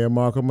 Mayor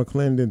Marco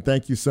McClendon,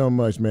 thank you so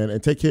much, man.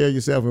 And take care of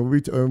yourself.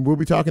 And we'll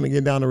be talking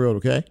again down the road,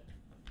 okay?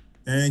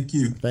 Thank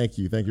you. Thank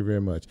you. Thank you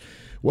very much.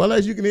 Well,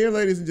 as you can hear,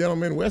 ladies and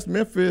gentlemen, West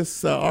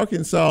Memphis,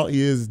 Arkansas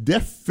is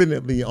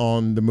definitely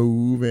on the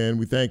move, and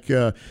we thank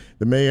the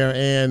mayor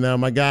and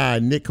my guy,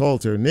 Nick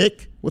Coulter.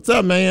 Nick, what's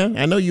up, man?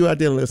 I know you out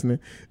there listening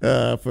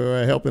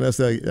for helping us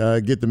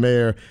get the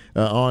mayor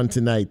on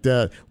tonight.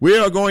 We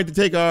are going to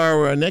take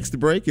our next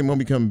break, and when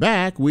we come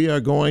back, we are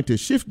going to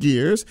shift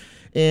gears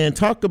and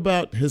talk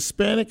about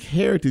Hispanic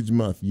Heritage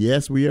Month.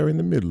 Yes, we are in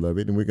the middle of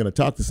it, and we're going to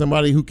talk to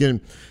somebody who can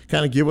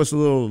kind of give us a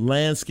little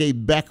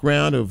landscape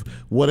background of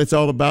what it's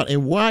all about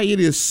and why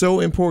it is so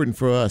important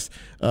for us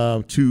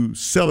to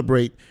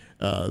celebrate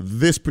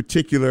this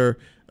particular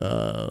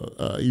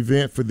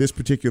event for this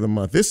particular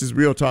month. This is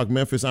Real Talk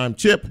Memphis. I'm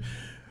Chip.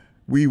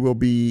 We will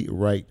be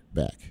right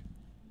back.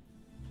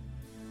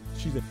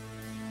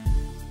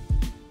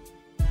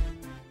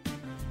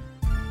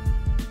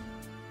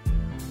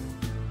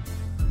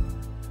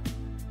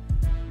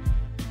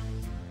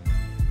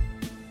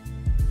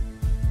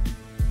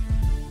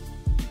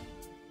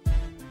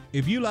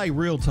 If you like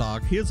Real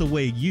Talk, here's a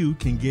way you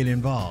can get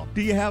involved.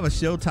 Do you have a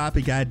show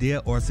topic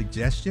idea or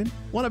suggestion?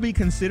 Want to be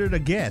considered a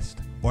guest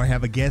or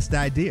have a guest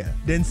idea?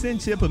 Then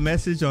send Chip a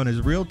message on his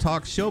Real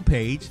Talk show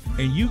page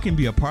and you can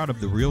be a part of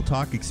the Real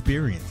Talk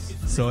experience.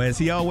 So as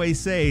he always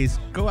says,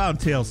 go out and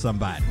tell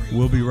somebody.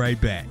 We'll be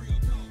right back.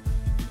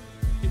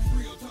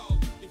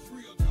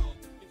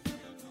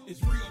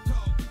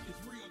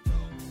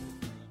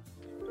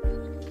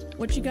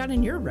 What you got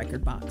in your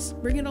record box?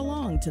 Bring it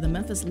along to the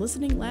Memphis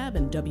Listening Lab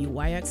and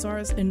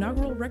WYXR's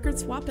inaugural Record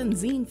Swap and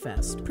Zine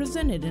Fest,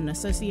 presented in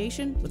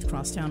association with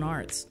Crosstown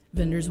Arts.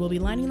 Vendors will be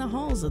lining the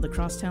halls of the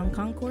Crosstown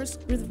Concourse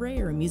with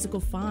rare musical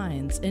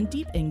finds and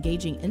deep,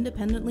 engaging,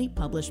 independently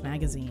published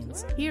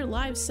magazines. Hear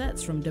live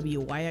sets from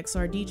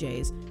WYXR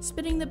DJs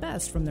spitting the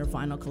best from their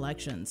vinyl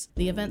collections.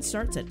 The event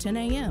starts at 10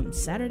 a.m.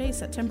 Saturday,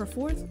 September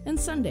 4th and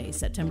Sunday,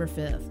 September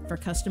 5th. For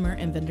customer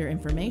and vendor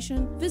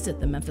information, visit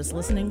the Memphis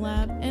Listening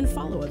Lab and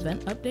follow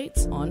event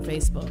updates on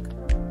Facebook.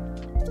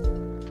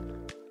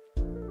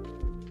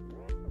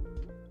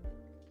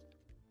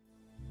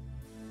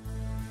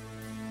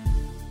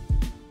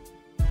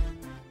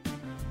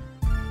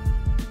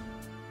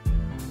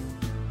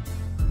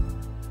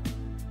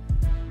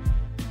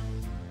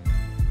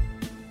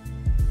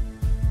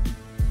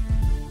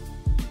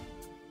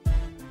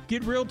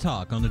 Get Real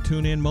Talk on the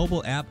TuneIn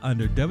mobile app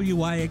under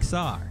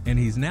WYXR, and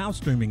he's now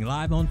streaming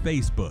live on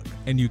Facebook.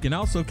 And you can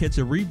also catch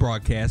a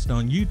rebroadcast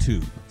on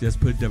YouTube. Just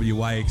put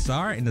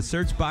WYXR in the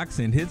search box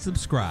and hit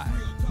subscribe.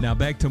 Now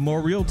back to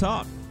more Real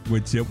Talk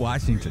with Chip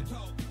Washington.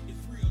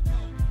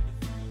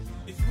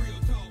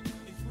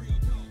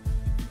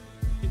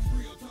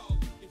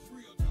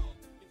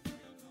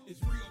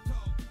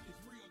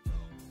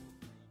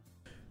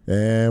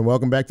 And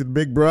welcome back to the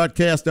big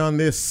broadcast on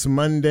this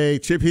Monday.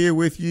 Chip here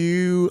with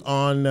you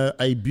on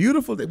a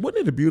beautiful day.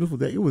 Wasn't it a beautiful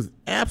day? It was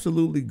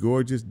absolutely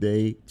gorgeous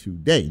day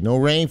today. No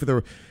rain for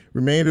the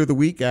remainder of the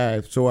week,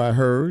 so I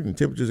heard, and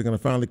temperatures are going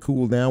to finally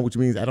cool down, which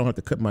means I don't have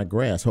to cut my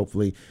grass,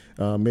 hopefully,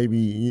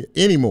 maybe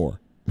anymore.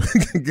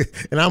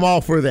 And I'm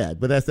all for that,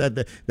 but that's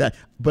that.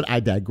 But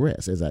I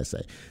digress, as I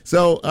say.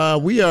 So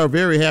we are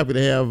very happy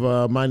to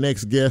have my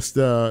next guest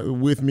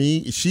with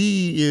me.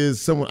 She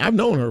is someone I've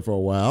known her for a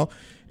while.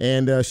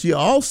 And she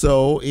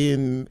also,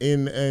 in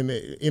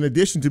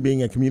addition to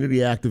being a community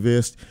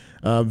activist,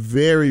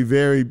 very,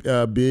 very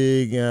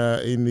big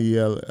in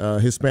the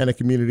Hispanic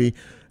community,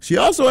 she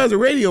also has a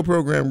radio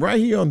program right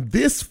here on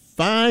this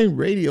fine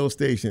radio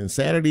station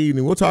Saturday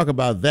evening. We'll talk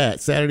about that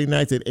Saturday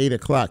nights at 8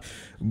 o'clock.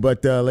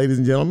 But ladies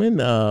and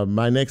gentlemen,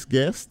 my next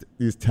guest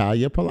is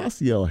Talia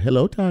Palacio.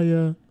 Hello,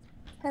 Talia.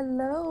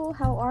 Hello,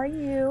 how are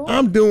you?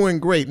 I'm doing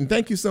great, and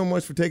thank you so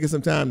much for taking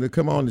some time to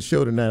come on the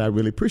show tonight. I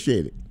really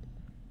appreciate it.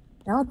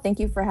 No, thank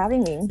you for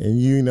having me.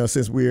 And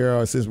since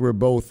we're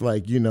both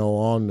like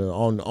on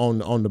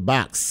the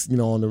box,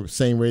 on the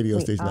same radio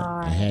station,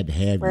 I had to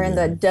have you. We're in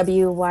the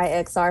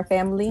WYXR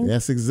family.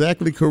 That's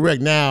exactly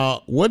correct.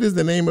 Now, what is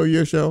the name of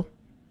your show?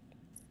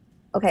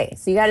 Okay,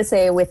 so you got to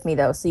say it with me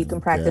though, so you can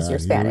practice your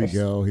Spanish.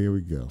 Here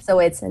we go. So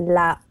it's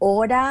La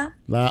Hora.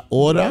 La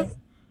Hora.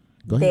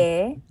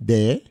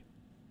 De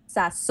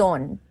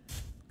Sazón.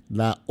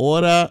 La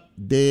Hora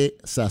de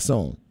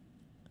Sazón.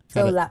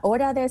 So La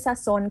Hora de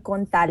Sazón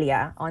con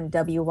Talia on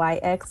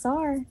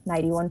WYXR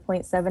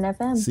 91.7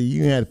 FM. See,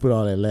 you had to put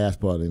all that last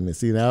part in there.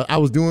 See, now I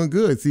was doing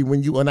good. See, you're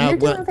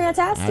doing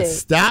fantastic. I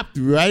stopped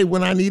right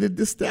when I needed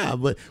to stop.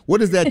 But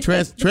what is that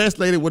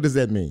translated? What does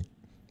that mean?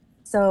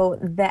 So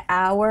the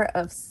hour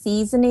of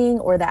seasoning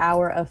or the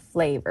hour of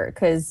flavor,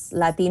 because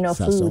Latino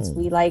foods,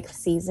 we like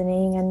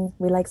seasoning and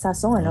we like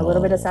sazon, a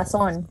little bit of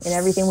sazon in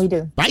everything we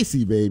do.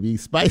 Spicy, baby,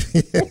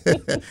 spicy.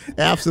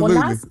 Absolutely.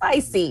 Well, not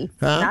spicy.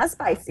 Huh? Not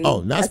spicy.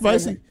 Oh, not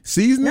spicy?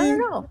 Seasoning?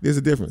 No. There's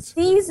a difference.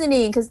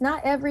 Seasoning, because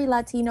not every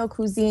Latino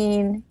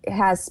cuisine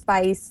has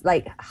spice,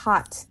 like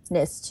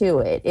hotness to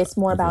it. It's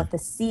more about the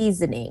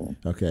seasoning.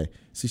 Okay.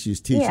 See,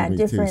 she's teaching me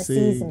different too.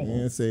 See, seasonings.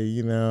 and say,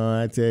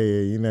 I tell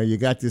you, you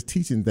got this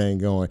teaching thing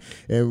going.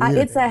 And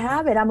it's a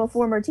habit. I'm a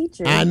former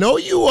teacher. I know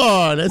you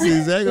are. That's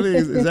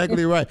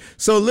exactly right.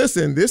 So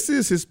listen, this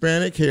is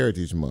Hispanic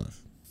Heritage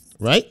Month,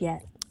 right?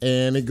 Yes.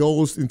 And it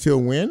goes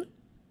until when?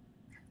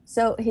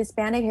 So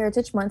Hispanic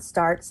Heritage Month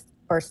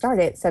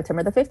started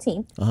September the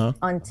 15th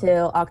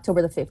until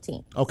October the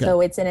 15th. Okay. So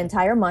it's an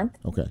entire month.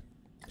 Okay.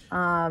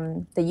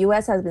 The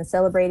U.S. has been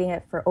celebrating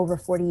it for over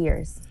 40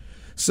 years.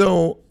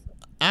 So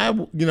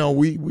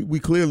we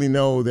clearly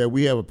know that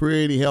we have a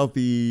pretty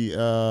healthy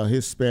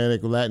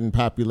Hispanic Latin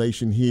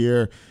population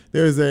here.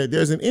 There's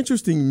an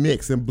interesting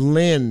mix and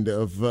blend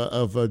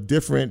of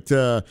different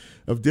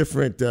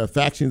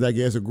factions, I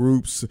guess, or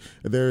groups.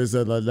 There's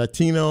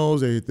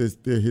Latinos, there's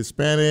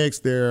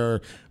Hispanics, there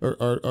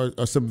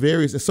are some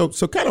various. So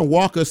kind of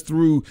walk us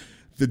through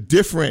the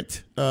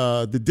differences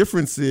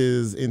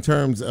in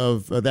terms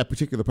of that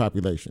particular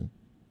population.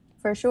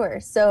 For sure.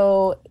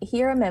 So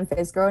here in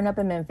Memphis, growing up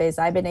in Memphis,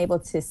 I've been able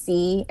to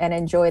see and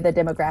enjoy the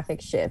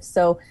demographic shift.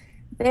 So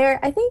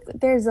I think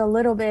there's a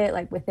little bit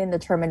like within the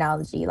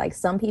terminology, like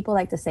some people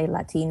like to say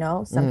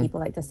Latino, some people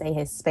like to say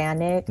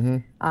Hispanic.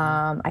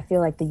 I feel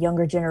like the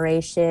younger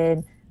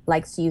generation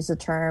likes to use the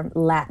term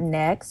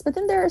Latinx, but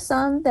then there are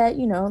some that,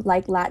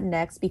 like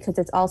Latinx because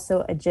it's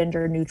also a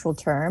gender neutral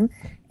term.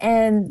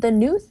 And the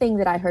new thing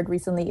that I heard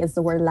recently is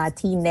the word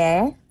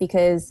Latine,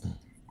 because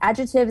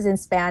adjectives in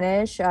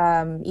Spanish,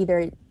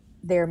 either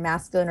they're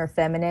masculine or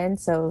feminine.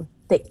 So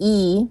the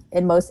E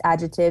in most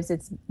adjectives,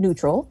 it's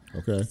neutral.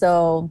 Okay.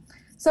 So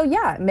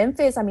yeah,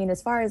 Memphis,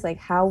 as far as like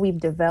how we've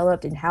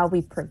developed and how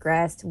we've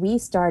progressed, we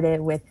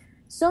started with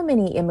so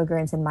many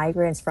immigrants and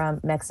migrants from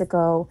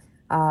Mexico.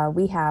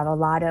 We have a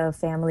lot of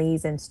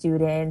families and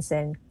students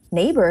and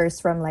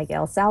neighbors from like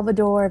El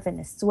Salvador,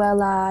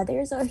 Venezuela.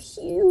 There's a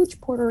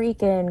huge Puerto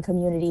Rican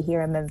community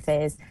here in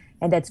Memphis,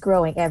 and that's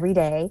growing every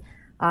day.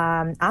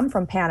 I'm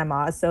from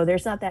Panama, so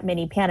there's not that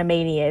many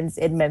Panamanians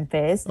in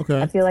Memphis.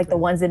 Okay. I feel like the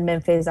ones in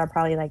Memphis are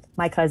probably like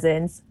my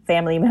cousins,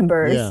 family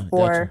members,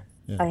 or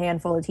a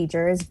handful of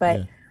teachers.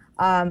 But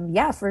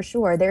yeah, for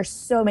sure. There's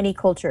so many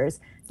cultures.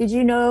 Did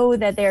you know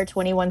that there are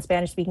 21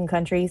 Spanish-speaking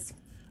countries?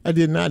 I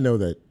did not know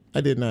that.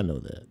 But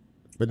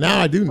now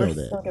I do know We're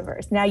that. so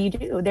diverse. Now you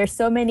do. There's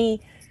so many.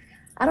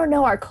 I don't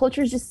know. Our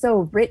culture is just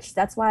so rich.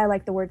 That's why I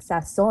like the word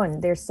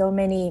sazon. There's so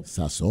many.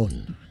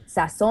 Sazon.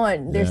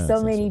 There's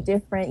so many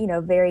different,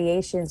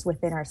 variations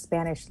within our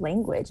Spanish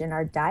language and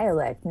our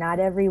dialect. Not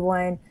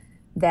everyone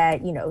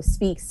that,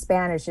 speaks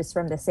Spanish is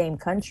from the same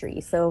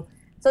country. So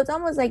it's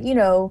almost like,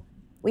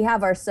 we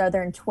have our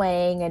Southern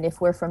twang. And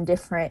if we're from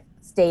different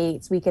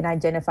states, we can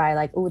identify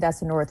like, oh,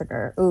 that's a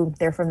Northerner. Oh,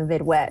 they're from the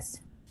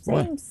Midwest.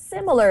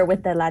 Similar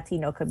with the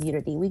Latino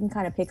community. We can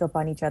kind of pick up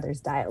on each other's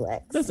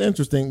dialects. That's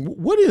interesting.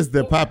 What is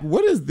the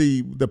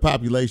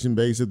population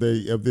base of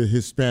the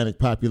Hispanic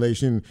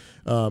population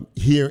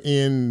here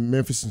in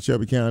Memphis and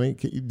Shelby County?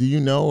 Do you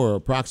know, or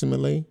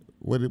approximately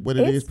what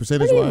it is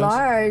percentage-wise? Pretty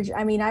large.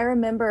 I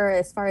remember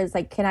as far as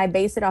like, can I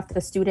base it off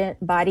the student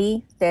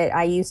body that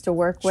I used to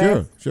work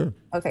with? Sure.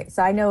 Okay,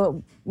 so I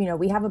know,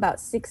 we have about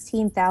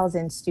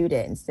 16,000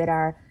 students that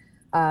are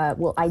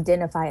will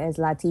identify as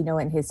Latino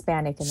and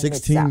Hispanic in the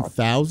Mid-South.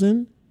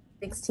 16,000?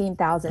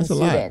 16,000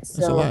 students.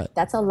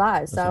 That's a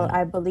lot. So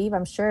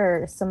I'm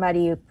sure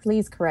somebody,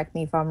 please correct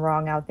me if I'm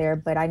wrong out there,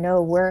 but I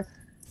know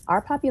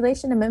our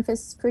population in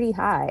Memphis is pretty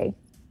high.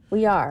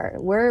 We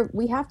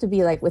have to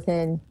be like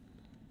within,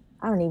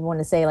 I don't even want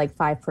to say like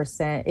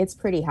 5%. It's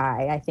pretty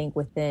high, I think,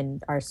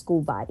 within our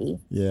school body.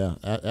 Yeah,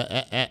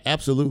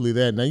 absolutely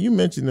that. Now, you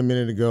mentioned a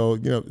minute ago,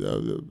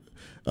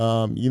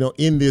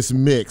 in this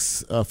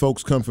mix,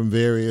 folks come from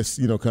various,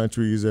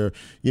 countries or,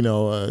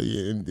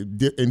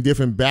 in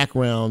different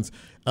backgrounds.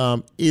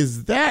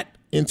 Is that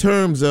in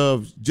terms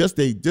of just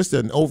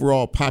an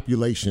overall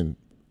population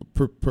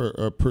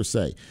per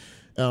se?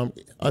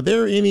 Are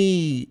there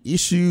any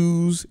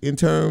issues in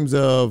terms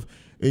of,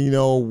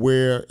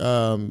 where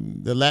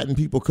the Latin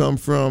people come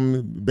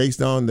from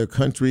based on their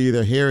country,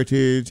 their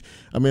heritage?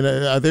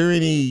 Are there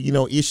any,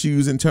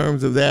 issues in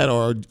terms of that,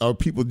 or are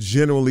people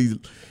generally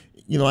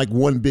like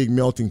one big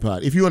melting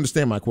pot, if you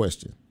understand my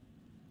question?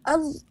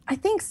 I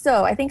think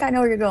so. I think I know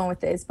where you're going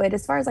with this. But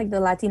as far as like the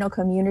Latino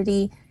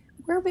community,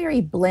 we're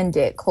very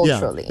blended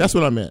culturally. Yeah, that's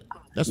what I meant.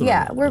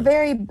 We're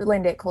very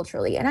blended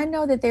culturally. And I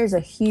know that there's a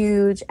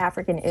huge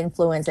African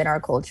influence in our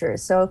culture.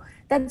 So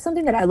that's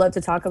something that I love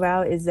to talk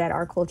about, is that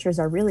our cultures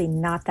are really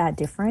not that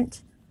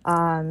different.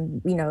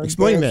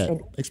 Explain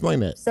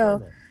that.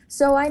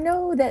 So I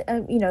know that,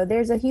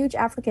 there's a huge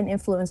African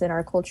influence in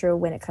our culture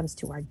when it comes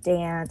to our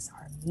dance,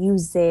 our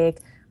music,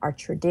 our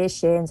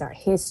traditions, our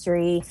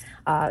history.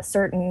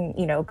 Certain,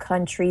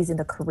 countries in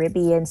the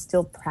Caribbean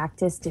still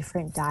practice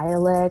different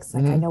dialects.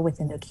 Like I know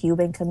within the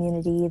Cuban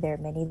community, there are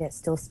many that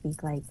still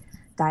speak like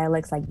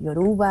dialects like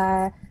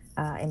Yoruba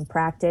and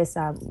practice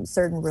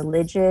certain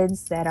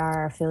religions that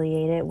are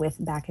affiliated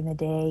with back in the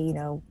day,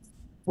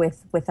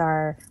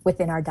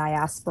 within our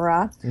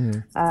diaspora.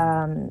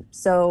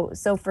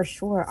 So for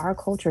sure, our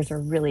cultures are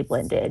really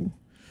blended.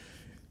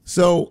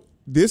 So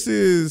this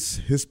is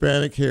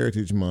Hispanic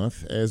Heritage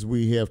Month, as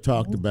we have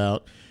talked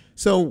about.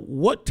 So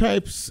what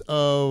types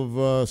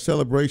of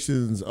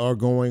celebrations are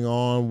going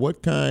on?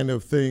 What kind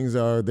of things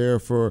are there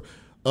for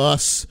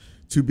us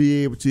to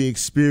be able to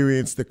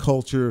experience the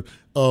culture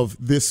of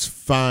this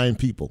fine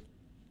people?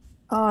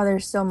 Oh,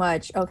 there's so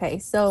much. Okay,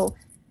 so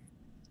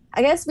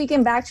I guess we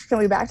can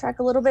backtrack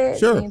a little bit?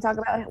 Sure. We can talk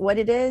about what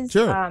it is.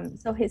 Sure.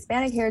 So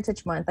Hispanic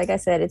Heritage Month, like I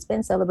said, it's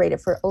been celebrated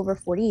for over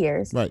 40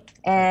 years. Right.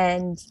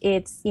 And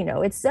it's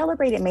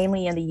celebrated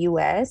mainly in the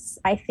U.S.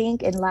 I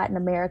think in Latin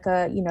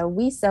America,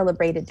 we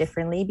celebrate it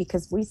differently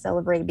because we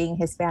celebrate being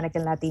Hispanic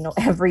and Latino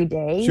every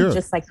day, Sure.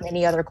 just like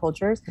many other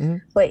cultures. Mm-hmm.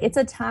 But it's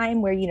a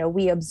time where,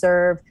 we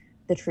observe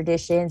the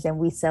traditions and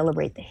we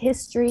celebrate the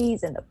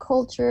histories and the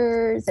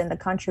cultures and the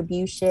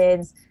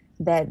contributions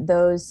that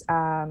those,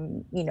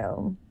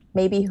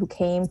 maybe who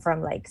came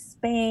from like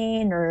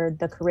Spain or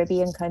the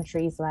Caribbean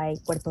countries like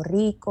Puerto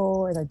Rico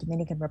or the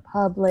Dominican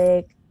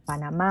Republic,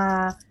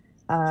 Panama,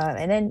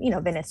 and then,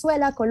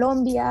 Venezuela,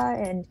 Colombia,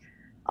 and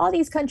all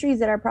these countries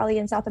that are probably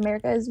in South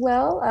America as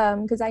well.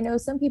 Because I know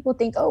some people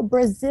think, oh,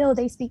 Brazil,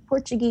 they speak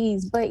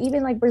Portuguese, but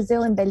even like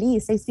Brazil and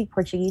Belize, they speak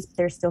Portuguese, but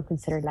they're still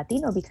considered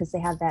Latino because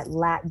they have that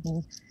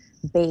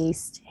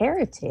Latin-based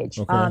heritage.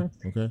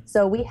 Okay.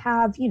 So we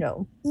have,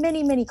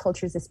 many, many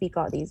cultures that speak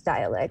all these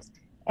dialects.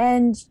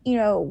 And,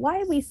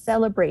 why we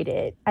celebrate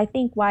it, I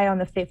think why on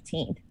the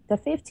 15th. The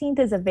 15th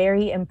is a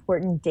very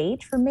important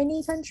date for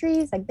many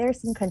countries. Like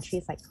there's some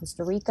countries like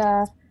Costa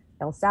Rica,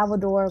 El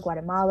Salvador,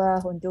 Guatemala,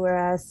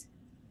 Honduras.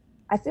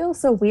 I feel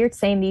so weird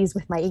saying these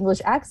with my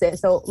English accent.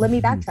 So let me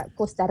backtrack.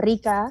 Costa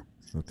Rica,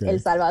 El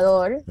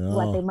Salvador,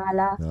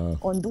 Guatemala,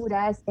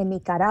 Honduras, and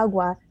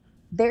Nicaragua,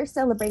 they're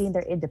celebrating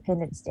their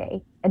Independence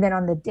Day. And then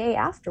on the day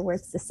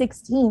afterwards, the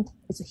 16th,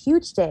 it's a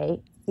huge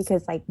day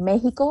because like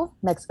Mexico,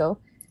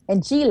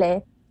 and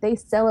Chile, they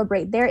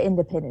celebrate their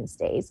Independence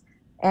Days.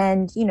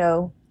 And,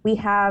 we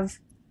have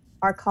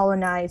our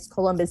colonized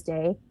Columbus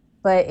Day,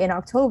 but in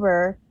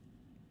October,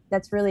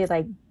 that's really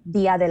like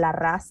Dia de la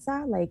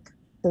Raza, like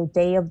the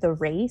day of the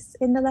race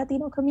in the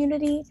Latino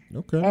community.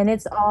 Okay. And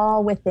it's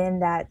all within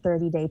that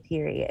 30-day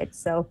period.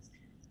 So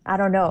I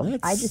don't know.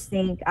 I just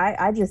think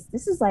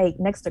this is like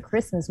next to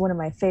Christmas, one of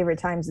my favorite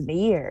times of the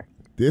year.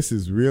 This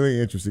is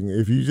really interesting.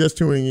 If you're just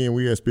tuning in,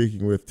 we are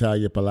speaking with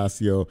Talia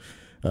Palacio.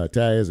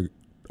 Talia is an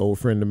old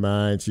friend of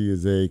mine. She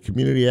is a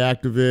community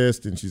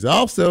activist, and she's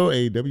also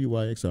a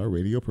WYXR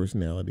radio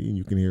personality, and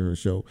you can hear her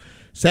show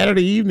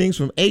Saturday evenings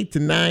from 8 to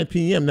 9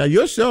 p.m. Now,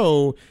 your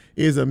show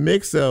is a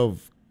mix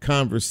of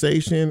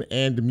conversation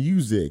and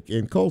music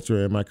and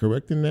culture. Am I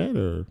correct in that,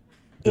 or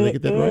did I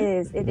get that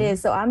right? It is.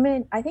 So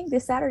I think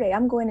this Saturday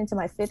I'm going into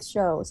my 5th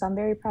show. So I'm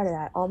very proud of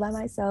that, all by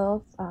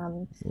myself.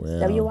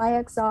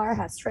 WYXR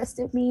has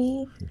trusted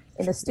me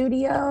in the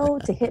studio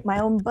to hit my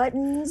own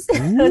buttons. So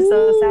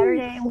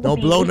Saturday don't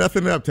blow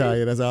nothing up,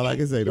 Talia. That's all I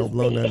can say. Don't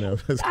blow nothing up.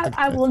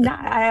 I will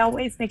not. I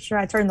always make sure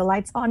I turn the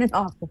lights on and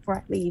off before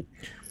I leave.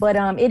 But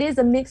it is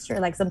a mixture.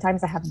 Like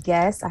sometimes I have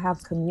guests, I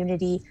have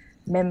community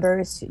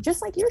members,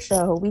 just like your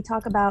show. We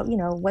talk about,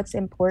 what's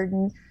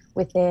important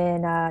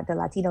within the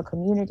Latino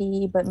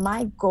community. But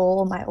my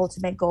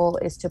ultimate goal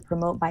is to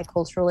promote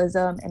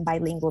biculturalism and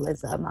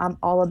bilingualism. I'm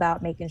all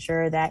about making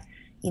sure that,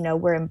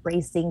 we're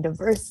embracing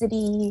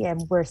diversity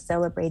and we're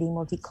celebrating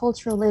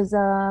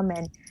multiculturalism,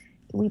 and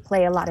we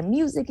play a lot of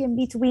music in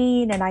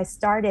between. And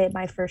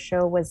my first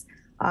show was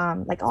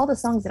like all the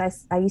songs that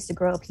I used to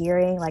grow up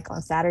hearing. Like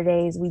on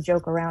Saturdays, we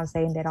joke around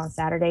saying that on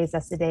Saturdays,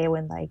 that's the day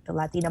when like the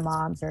Latina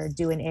moms are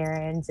doing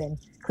errands and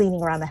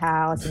cleaning around the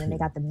house, and then they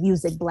got the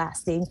music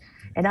blasting.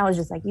 And I was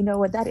just like, you know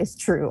what, that is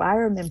true. I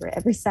remember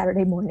every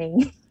Saturday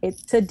morning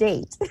to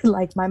date,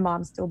 like my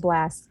mom still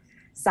blasts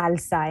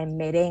salsa and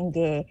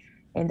merengue.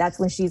 And that's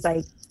when she's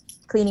like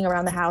cleaning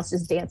around the house,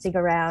 just dancing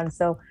around.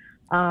 So,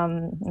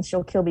 and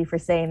she'll kill me for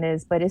saying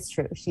this, but it's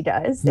true. She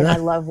does. And I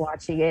love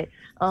watching it.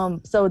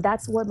 So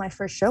that's what my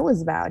first show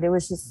was about. It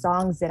was just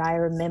songs that I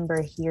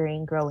remember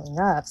hearing growing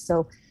up.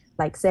 So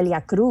like Celia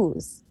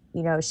Cruz,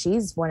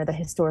 she's one of the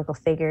historical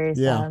figures.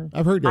 Yeah,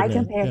 I've heard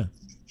that.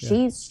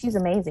 She's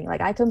amazing.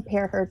 Like I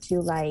compare her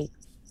to like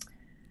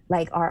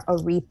our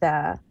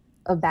Aretha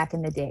of back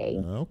in the day.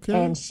 Okay.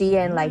 And she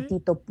and like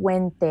Tito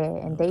Puente,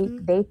 and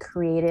they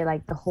created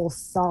like the whole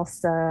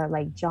salsa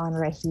like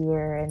genre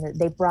here, and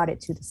they brought it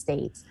to the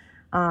States.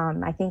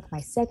 I think my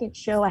second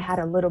show I had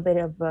a little bit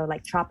of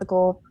like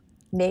tropical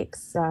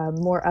mix,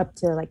 more up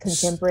to like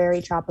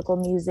contemporary tropical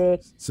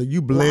music. So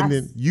you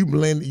blending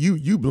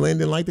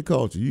like the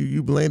culture.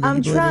 You blending.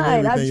 I'm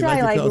trying.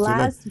 Like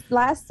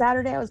last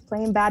Saturday I was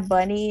playing Bad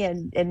Bunny,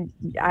 and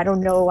I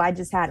don't know. I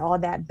just had all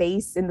that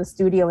bass in the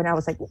studio, and I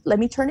was like, let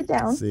me turn it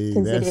down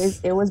because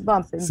it was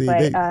bumping.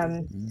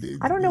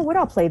 I don't know what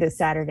I'll play this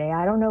Saturday.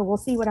 I don't know. We'll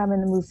see what I'm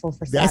in the mood for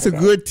Saturday. That's a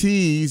good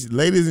tease,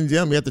 ladies and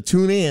gentlemen. You have to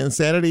tune in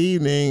Saturday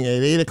evening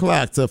at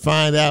 8:00 to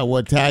find out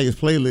what Talia's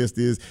playlist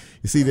is.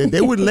 You see, they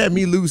wouldn't let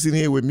me loose in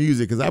here with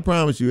music because I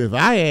promise you,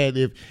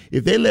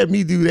 if they let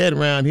me do that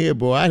around here,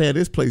 boy, I'd have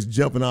this place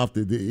jumping off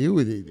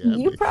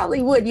You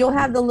probably would. You'll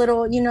have the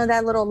little,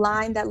 that little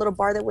line, that little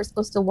bar that we're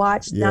supposed to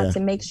watch, not to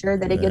make sure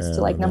that it gets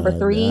to like number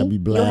 3.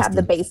 You'll have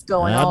the bass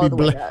going all the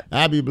way up.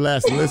 I'll be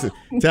blasting. Listen,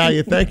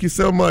 Talia, thank you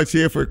so much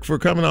here for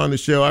coming on the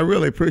show. I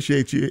really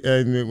appreciate you,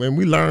 and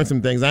we learned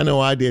some things. I know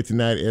I did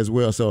tonight as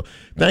well. So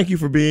thank you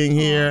for being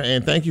here,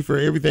 and thank you for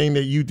everything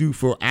that you do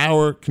for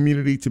our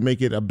community to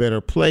make it a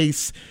better place.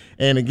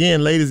 And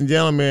again, ladies and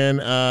gentlemen,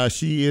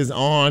 she is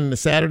on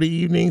Saturday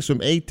evenings from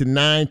 8 to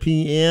 9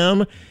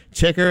 p.m.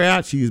 Check her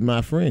out. She's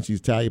my friend. She's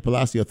Talia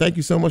Palacio. Thank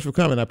you so much for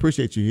coming. I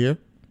appreciate you here.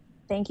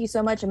 Thank you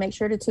so much. And make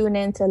sure to tune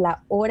in to La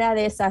Hora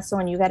de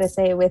Sazón. You got to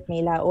say it with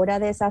me. La Hora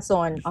de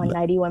Sazón on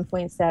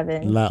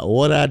 91.7. La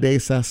Hora de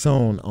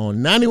Sazón on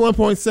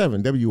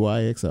 91.7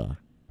 WYXR.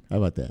 How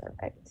about that?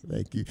 Perfect.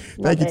 Thank you.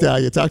 Thank you,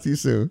 Talia. Talk to you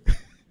soon.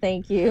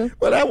 Thank you.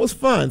 Well, that was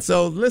fun.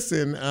 So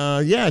listen,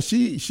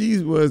 she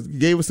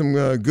gave us some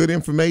good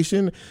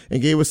information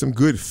and gave us some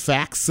good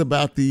facts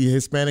about the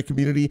Hispanic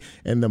community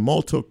and the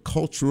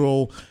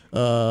multicultural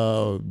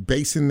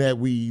basin that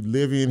we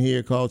live in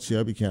here called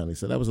Shelby County.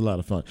 So that was a lot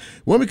of fun.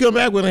 When we come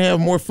back, we're going to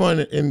have more fun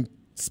and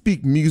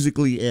speak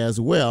musically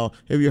as well.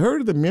 Have you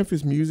heard of the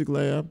Memphis Music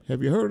Lab?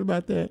 Have you heard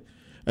about that?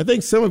 I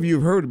think some of you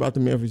have heard about the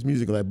Memphis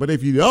Music Lab, but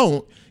if you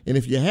don't, and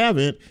if you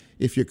haven't,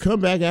 if you come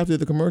back after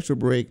the commercial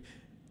break,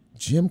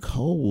 Jim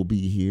Cole will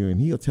be here,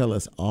 and he'll tell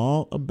us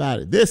all about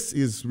it. This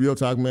is Real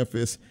Talk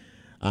Memphis.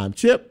 I'm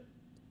Chip.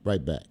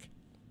 Right back.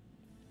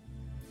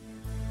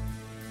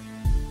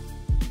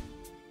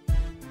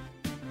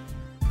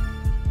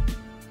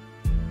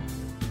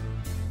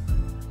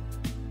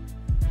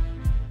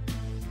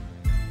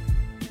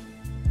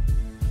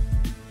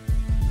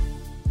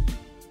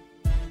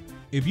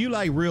 If you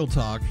like Real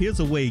Talk,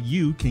 here's a way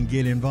you can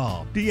get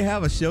involved. Do you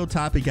have a show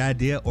topic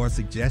idea or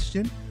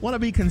suggestion? Want to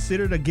be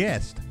considered a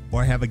guest?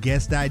 Or have a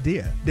guest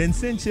idea? Then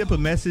send Chip a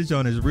message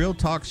on his Real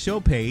Talk show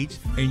page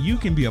and you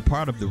can be a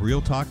part of the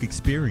Real Talk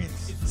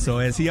experience. So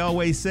as he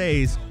always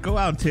says, go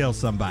out and tell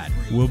somebody.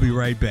 We'll be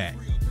right back.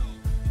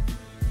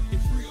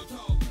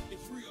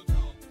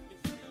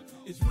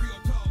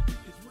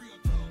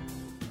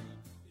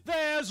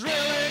 There's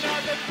really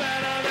nothing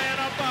better than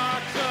a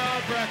box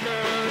of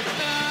records,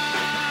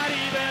 not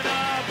even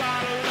a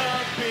bottle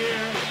of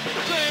beer.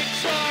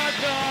 Drinks are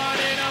gone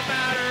in a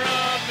matter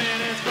of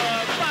minutes,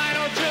 but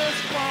vinyl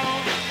just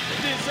won't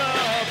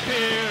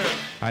disappear.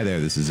 Hi there,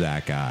 this is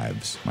Zach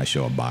Ives. My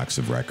show, A Box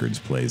of Records,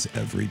 plays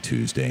every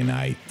Tuesday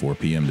night, 4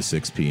 p.m. to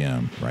 6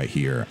 p.m., right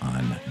here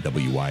on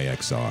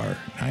WYXR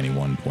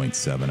 91.7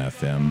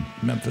 FM,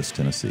 Memphis,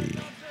 Tennessee.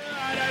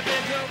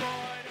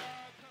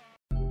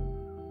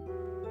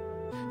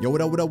 Yo,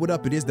 what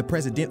up? It is the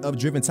president of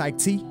Driven Type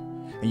T,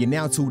 and you're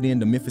now tuned in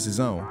to Memphis'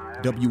 own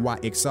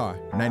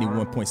WYXR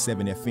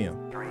 91.7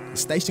 FM. The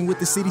station with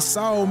the city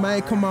soul,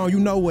 man. Come on, you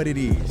know what it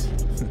is.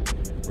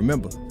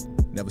 Remember,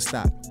 never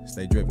stop.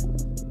 Stay driven.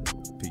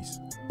 Peace.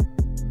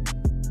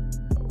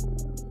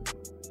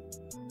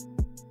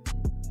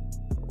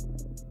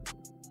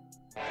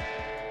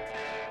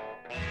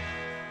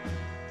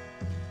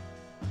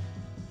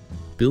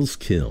 Bill's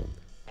Kiln,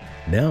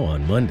 now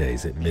on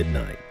Mondays at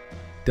midnight.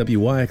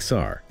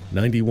 WYXR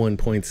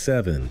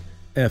 91.7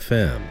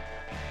 FM,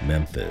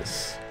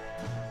 Memphis.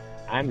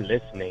 I'm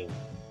listening.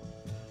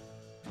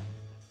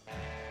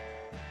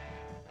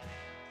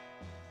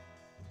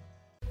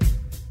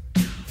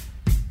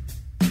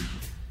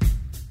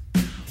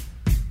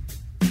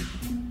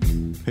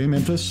 Hey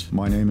Memphis,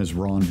 my name is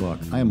Ron Buck.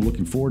 I am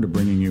looking forward to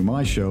bringing you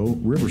my show,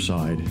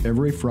 Riverside,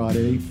 every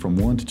Friday from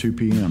 1 to 2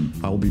 p.m.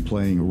 I will be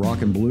playing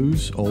rock and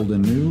blues, old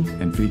and new,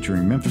 and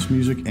featuring Memphis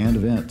music and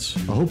events.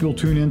 I hope you'll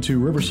tune in to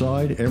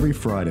Riverside every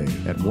Friday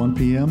at 1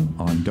 p.m.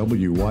 on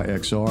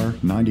WYXR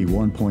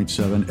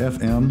 91.7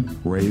 FM,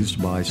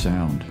 Raised by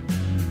Sound.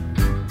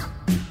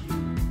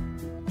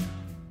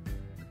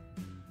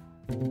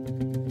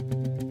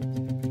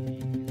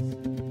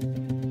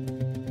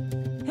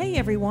 Hey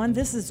everyone,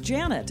 this is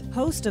Janet,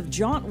 host of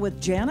Jaunt with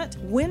Janet,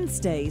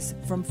 Wednesdays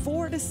from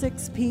 4 to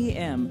 6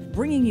 p.m.,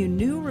 bringing you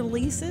new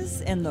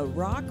releases in the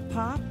rock,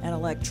 pop, and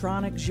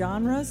electronic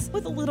genres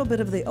with a little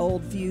bit of the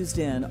old fused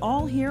in,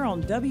 all here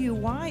on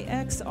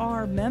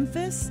WYXR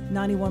Memphis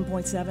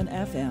 91.7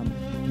 FM.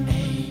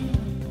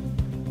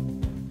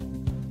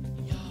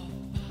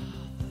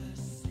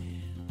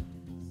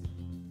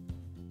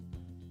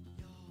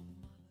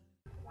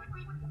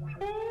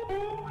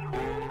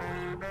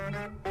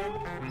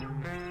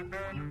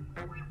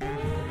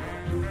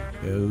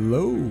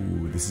 Hello,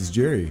 this is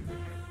Jerry,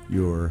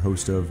 your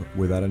host of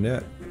Without a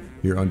Net.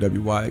 Here on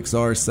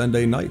WYXR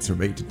Sunday nights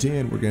from 8 to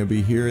 10, we're going to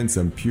be hearing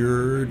some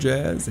pure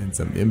jazz and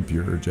some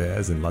impure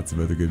jazz and lots of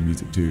other good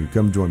music too.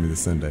 Come join me this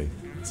Sunday.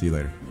 See you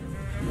later.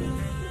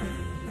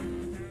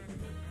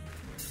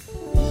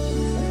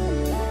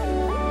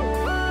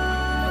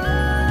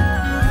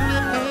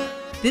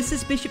 This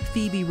is Bishop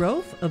Phoebe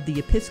Rofe of the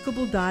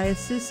Episcopal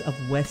Diocese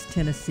of West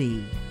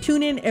Tennessee.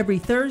 Tune in every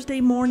Thursday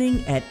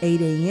morning at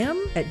 8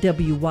 a.m. at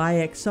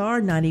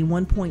WYXR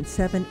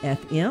 91.7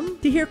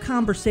 FM to hear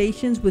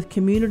conversations with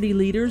community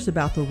leaders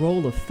about the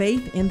role of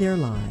faith in their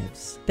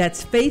lives.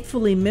 That's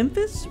Faithfully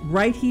Memphis,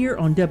 right here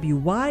on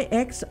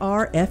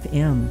WYXR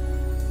FM.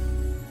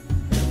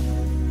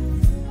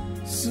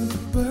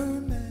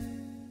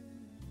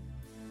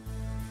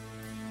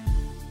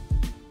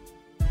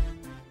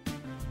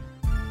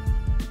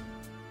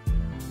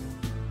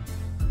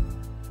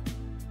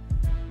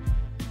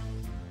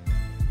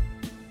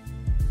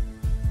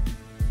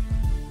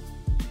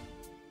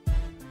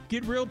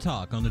 Get Real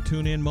Talk on the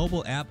TuneIn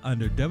mobile app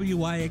under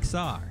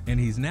WYXR, and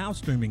he's now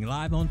streaming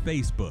live on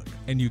Facebook.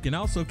 And you can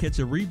also catch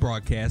a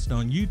rebroadcast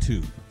on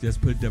YouTube.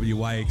 Just put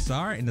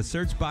WYXR in the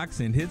search box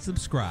and hit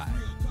subscribe.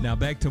 Now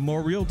back to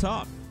more Real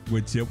Talk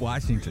with Chip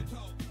Washington.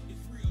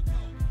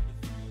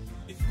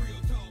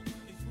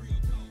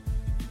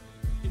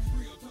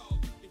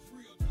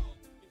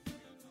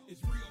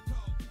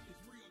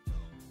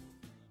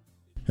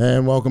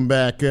 And welcome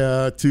back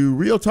to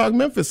Real Talk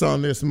Memphis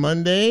on this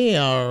Monday,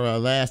 our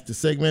last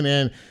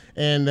segment.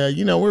 And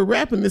you know, we're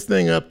wrapping this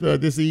thing up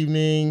this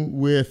evening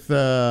with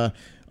on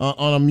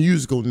a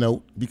musical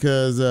note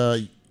because,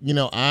 you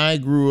know, I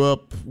grew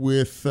up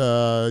with, you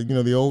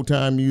know, the old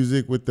time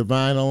music with the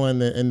vinyl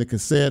and the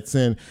cassettes.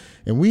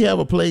 And we have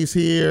a place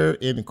here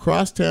in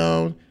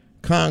Crosstown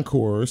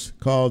Concourse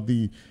called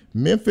the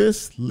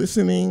Memphis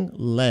Listening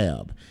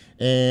Lab.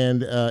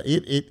 And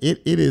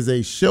it is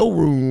a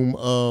showroom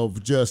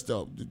of just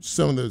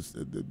some of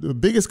the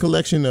biggest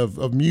collection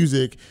of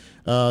music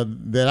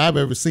that I've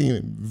ever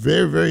seen.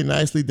 Very, very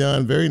nicely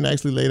done, very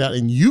nicely laid out.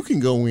 And you can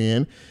go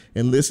in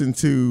and listen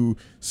to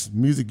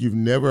music you've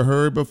never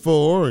heard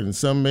before, and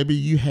some maybe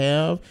you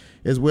have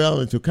as well.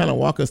 And to kind of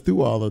walk us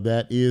through all of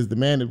that is the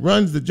man that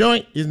runs the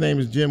joint. His name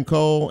is Jim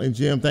Cole. And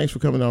Jim, thanks for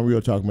coming on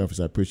Real Talk Memphis.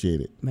 I appreciate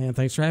it. Man,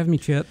 thanks for having me,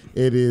 Chip.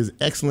 It is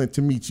excellent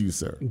to meet you,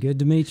 sir. Good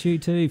to meet you,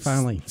 too,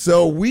 finally.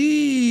 So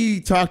we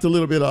talked a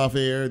little bit off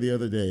air the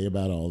other day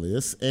about all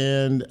this,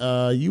 and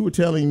you were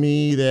telling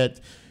me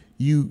that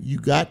you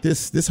got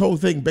this whole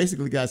thing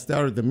basically got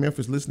started at the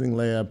Memphis Listening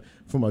Lab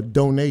from a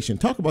donation.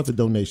 Talk about the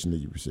donation that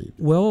you received.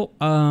 Well,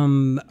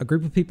 a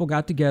group of people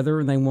got together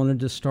and they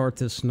wanted to start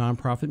this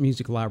nonprofit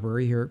music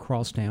library here at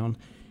Crosstown.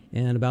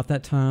 And about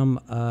that time,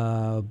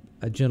 a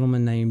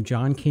gentleman named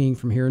John King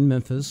from here in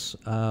Memphis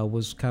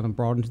was kind of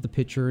brought into the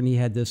picture, and he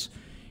had this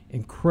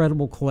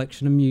incredible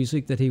collection of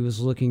music that he was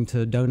looking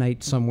to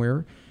donate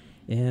somewhere.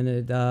 And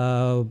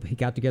he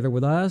got together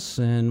with us,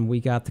 and we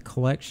got the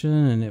collection,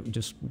 and it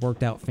just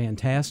worked out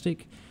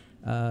fantastic.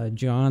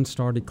 John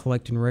started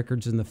collecting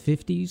records in the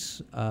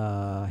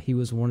 50s. He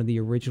was one of the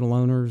original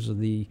owners of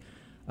the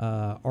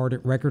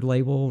Ardent record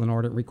label and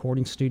Ardent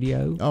recording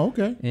studio. Oh,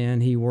 okay.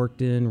 And he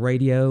worked in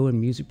radio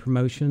and music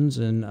promotions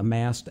and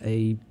amassed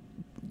a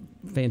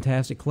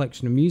fantastic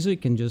collection of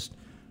music and just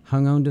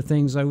hung on to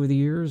things over the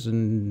years,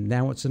 and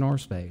now it's in our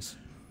space.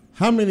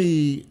 How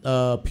many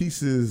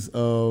pieces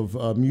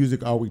of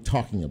music are we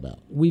talking about?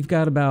 We've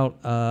got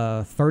about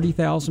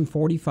 30,000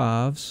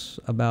 45s,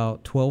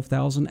 about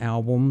 12,000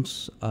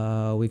 albums.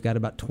 We've got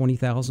about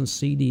 20,000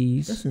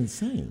 CDs. That's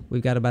insane.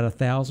 We've got about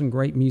 1,000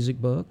 great music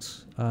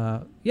books.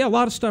 Yeah, a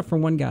lot of stuff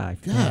from one guy.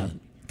 God,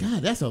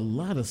 that's a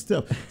lot of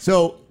stuff.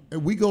 So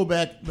we go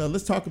back.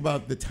 Let's talk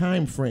about the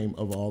time frame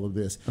of all of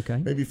this. Okay.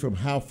 Maybe from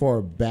how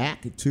far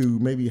back to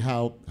maybe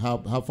how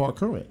far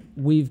current.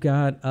 We've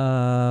got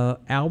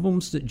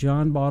albums that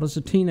John bought as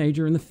a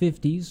teenager in the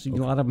 50s. Okay.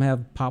 A lot of them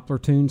have Poplar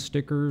Tune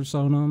stickers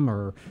on them,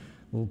 or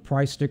little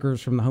price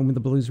stickers from the Home of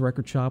the Blues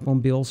record shop on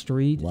Beale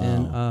Street. Wow.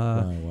 And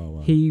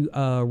Wow. He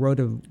wrote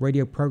a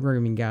radio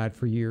programming guide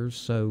for years,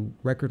 so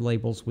record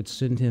labels would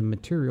send him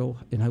material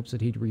in hopes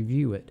that he'd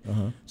review it.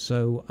 Uh-huh.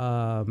 So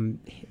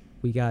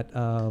we got,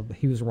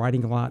 he was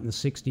writing a lot in the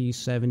 60s,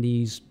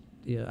 70s,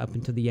 up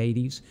into the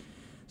 80s.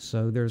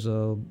 So there's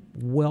a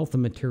wealth of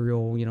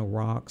material,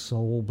 rock,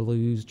 soul,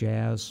 blues,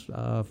 jazz,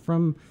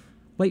 from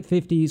late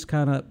 50s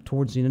kind of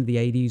towards the end of the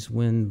 80s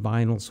when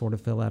vinyl sort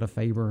of fell out of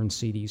favor and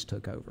CDs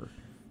took over.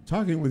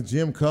 Talking with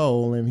Jim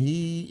Cole, and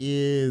he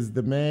is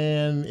the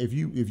man. If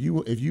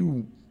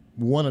you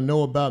want to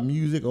know about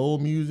music,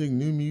 old music,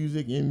 new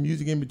music, and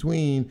music in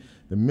between,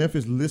 the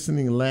Memphis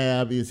Listening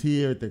Lab is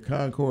here at the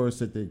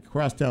concourse, at the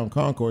Crosstown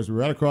Concourse. We're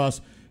right across,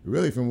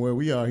 really, from where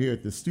we are here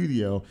at the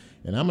studio,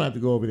 and I'm gonna have to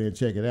go over there and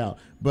check it out.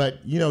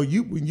 But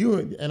when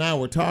you and I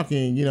were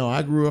talking,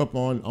 I grew up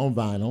on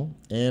vinyl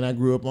and I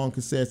grew up on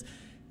cassettes.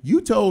 You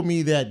told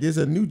me that there's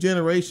a new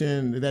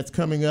generation that's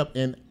coming up,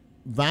 and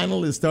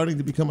vinyl is starting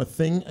to become a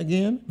thing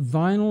again?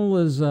 Vinyl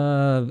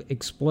has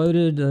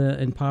exploded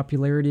in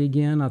popularity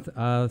again.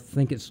 I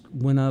think it's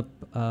went up,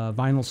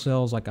 vinyl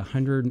sales like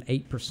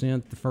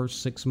 108% the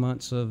first 6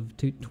 months of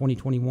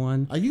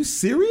 2021. Are you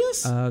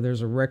serious?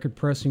 There's a record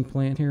pressing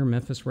plant here,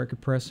 Memphis Record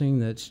Pressing,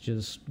 that's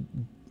just,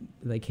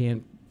 they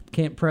can't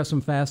press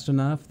them fast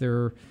enough.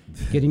 They're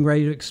getting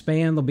ready to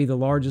expand. They'll be the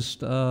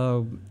largest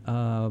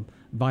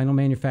vinyl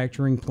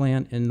manufacturing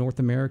plant in North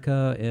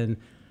America, and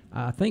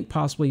I think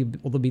possibly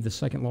will be the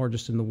second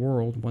largest in the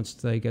world once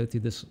they go through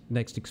this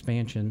next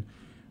expansion.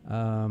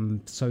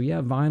 So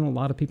yeah, vinyl, a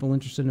lot of people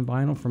interested in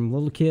vinyl, from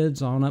little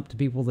kids on up to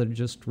people that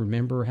just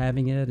remember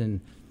having it.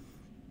 And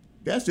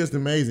that's just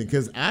amazing,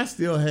 because I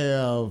still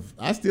have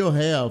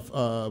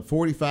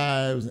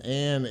 45s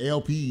and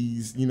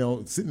LPs, you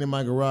know, sitting in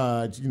my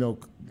garage, you know,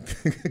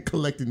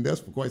 collecting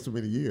dust for quite so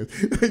many years.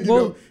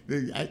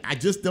 I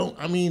just don't.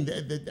 I mean,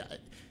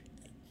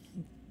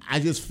 I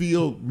just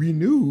feel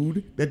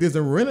renewed that there's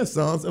a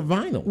renaissance of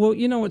vinyl. Well,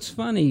 you know, it's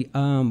funny.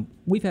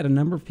 We've had a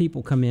number of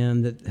people come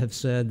in that have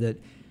said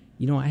that,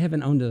 you know, I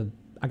haven't owned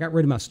I got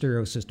rid of my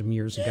stereo system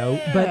years ago,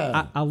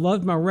 but I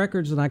loved my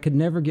records and I could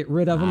never get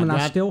rid of them, and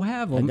I still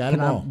have them. Can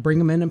I bring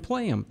them in and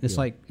play them? It's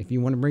like, if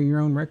you want to bring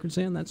your own records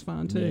in, that's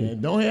fine too. Man,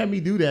 don't have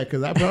me do that,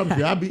 because I promise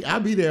you, I'll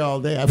be there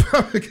all day. I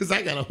promise, because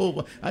I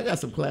got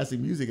some classic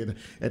music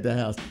at the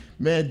house,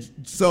 man.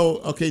 So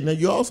okay, now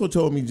you also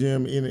told me,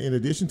 Jim, in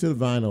addition to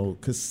the vinyl,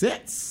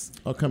 cassettes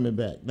are coming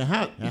back. Now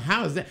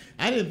how is that?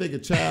 I didn't think a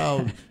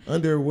child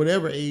under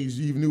whatever age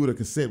even knew what a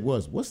cassette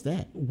was. What's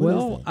that?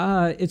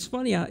 It's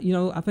funny.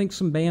 I think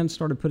some bands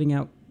started putting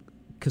out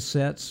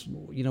cassettes.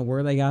 You know,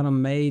 where they got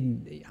them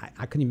made,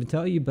 I couldn't even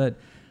tell you. But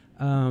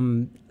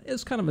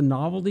it's kind of a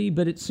novelty.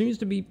 But it seems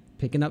to be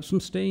picking up some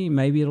steam.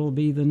 Maybe it'll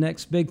be the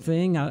next big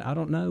thing. I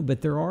don't know.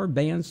 But there are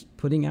bands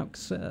putting out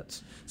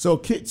cassettes.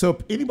 So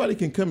anybody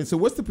can come in. So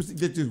what's the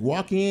procedure? Just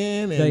walk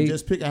in and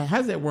just pick? How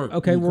does that work?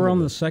 Okay, we're on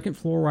the second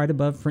floor right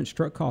above French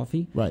Truck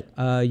Coffee. Right.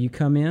 You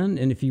come in,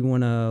 and if you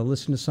want to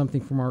listen to something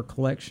from our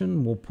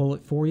collection, we'll pull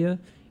it for you.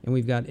 And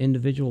we've got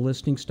individual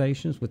listening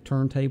stations with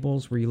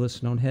turntables where you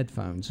listen on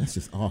headphones. That's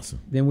just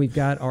awesome. Then we've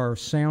got our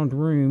sound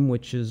room,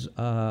 which is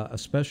a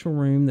special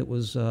room that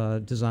was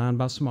designed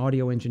by some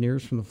audio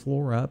engineers from the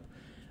floor up,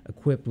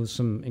 equipped with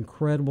some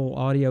incredible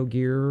audio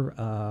gear,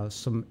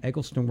 some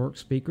Eggleston Works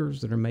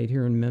speakers that are made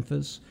here in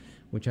Memphis,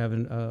 which have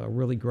a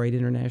really great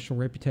international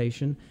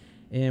reputation.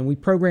 And we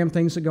program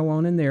things that go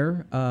on in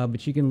there,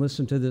 but you can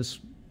listen to this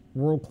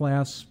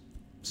world-class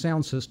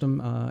sound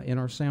system in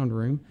our sound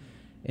room.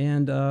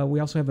 And we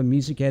also have a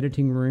music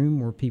editing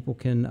room where people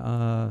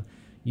can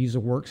use a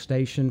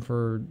workstation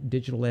for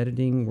digital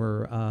editing,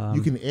 where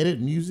you can edit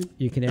music.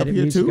 You can edit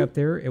music up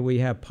there, and we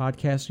have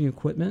podcasting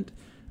equipment.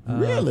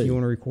 Really? If you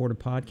want to record a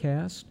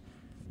podcast.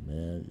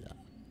 Man,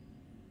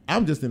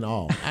 I'm just in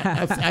awe.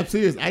 I'm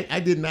serious. I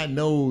did not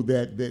know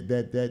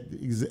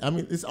that. I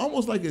mean, it's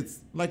almost like it's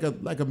like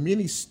a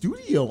mini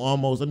studio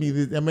almost. I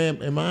mean,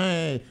 am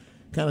I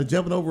kind of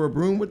jumping over a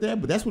broom with that?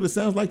 But that's what it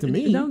sounds like to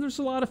me. No, there's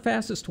a lot of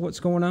facets to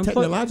what's going on.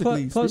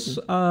 Technologically plus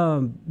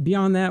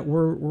beyond that,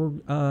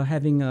 we're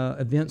having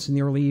events in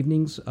the early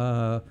evenings.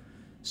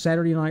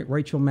 Saturday night,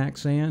 Rachel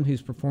Maxan,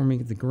 who's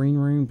performing at the Green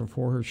Room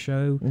before her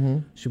show,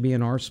 she'll be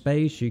in our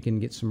space. You can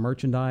get some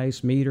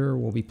merchandise, meet her.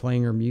 We'll be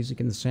playing her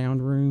music in the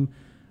sound room.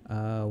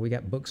 We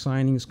got book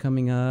signings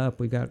coming up.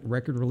 We've got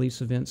record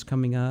release events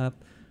coming up.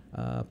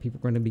 People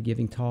are going to be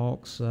giving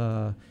talks.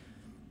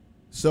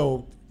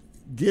 So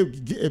give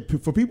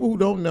for people who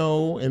don't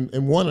know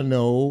and want to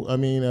know, I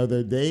mean, are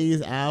there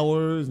days,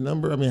 hours,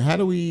 number? I mean, how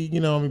do we,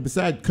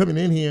 besides coming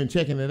in here and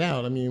checking it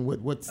out, I mean,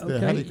 what's the,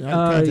 how do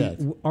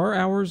contact? Our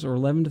hours are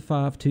 11 to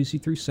 5, Tuesday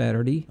through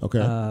Saturday. Okay.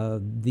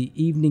 The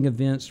evening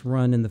events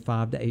run in the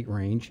 5 to 8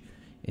 range,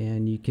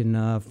 and you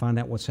can find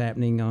out what's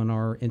happening on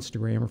our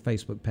Instagram or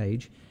Facebook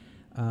page.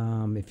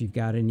 If you've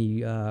got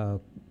any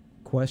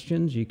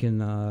questions, you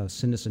can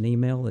send us an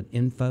email at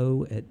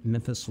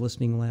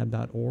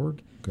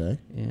info@memphislisteninglab.org. Okay.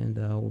 And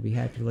we'll be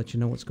happy to let you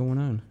know what's going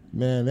on.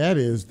 Man, that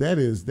is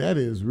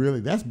really,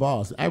 that's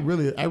boss. I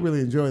really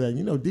enjoy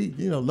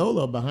that.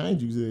 Lola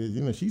behind you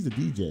is, she's a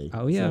DJ.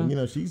 Oh yeah.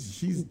 So,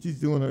 she's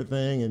doing her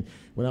thing. And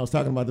when I was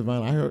talking about the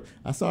vinyl,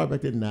 I saw her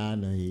back there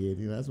nodding her head.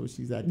 That's what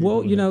she's out there.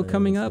 Well,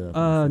 coming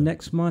up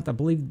next month, I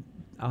believe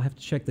I'll have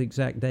to check the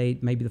exact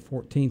date, maybe the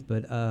 14th.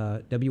 But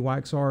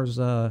WYXR's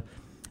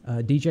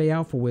DJ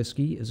Alpha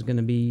Whiskey is going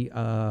to be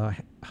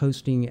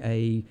hosting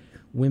a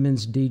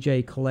women's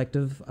DJ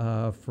collective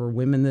for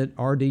women that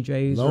are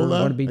DJs Lola, or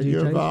want to be DJs. Are you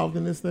involved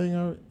in this thing?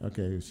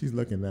 Okay, she's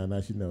looking now. Now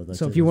she knows.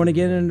 So if you want to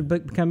get into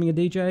becoming a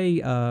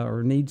DJ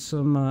or need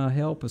some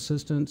help,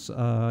 assistance,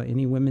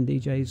 any women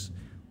DJs,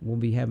 we'll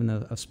be having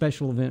a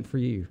special event for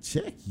you.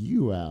 Check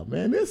you out,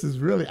 man. This is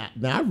really,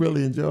 I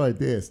really enjoyed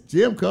this.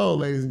 Jim Cole,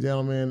 ladies and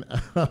gentlemen,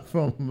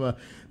 from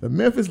the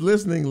Memphis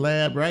Listening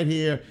Lab right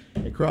here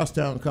at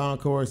Crosstown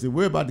Concourse. And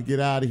we're about to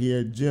get out of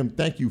here. Jim,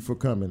 thank you for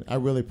coming. I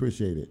really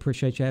appreciate it.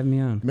 Appreciate you having me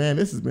on. Man,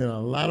 this has been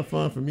a lot of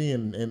fun for me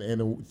and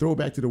a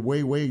throwback to the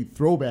way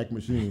throwback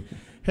machine.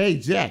 Hey,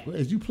 Jack,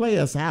 as you play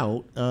us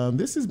out,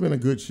 this has been a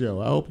good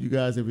show. I hope you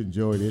guys have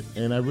enjoyed it.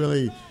 And I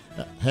really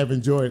have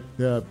enjoyed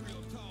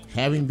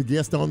having the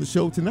guest on the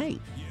show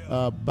tonight.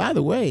 By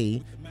the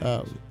way,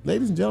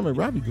 ladies and gentlemen,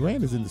 Robbie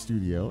Grant is in the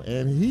studio,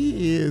 and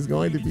he is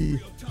going to be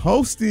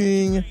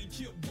hosting,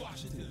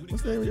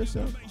 what's the name of your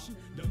show?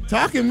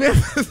 Talking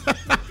Memphis.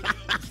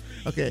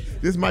 Okay,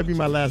 this might be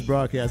my last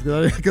broadcast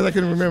because I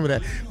couldn't remember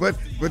that. But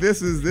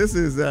this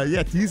is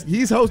yeah,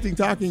 he's hosting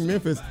Talking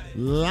Memphis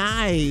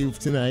live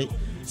tonight.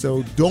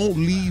 So don't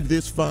leave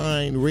this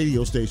fine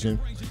radio station.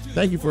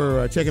 Thank you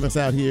for checking us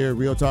out here,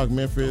 Real Talk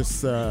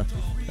Memphis. I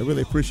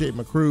really appreciate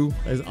my crew,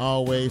 as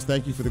always.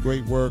 Thank you for the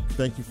great work.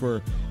 Thank you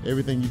for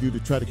everything you do to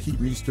try to keep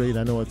me straight.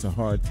 I know it's a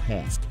hard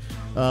task.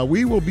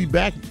 We will be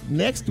back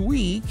next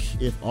week,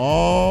 if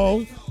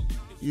all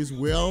is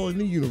well in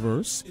the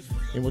universe,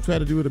 and we'll try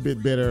to do it a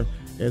bit better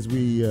as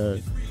we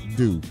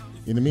do.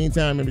 In the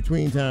meantime, in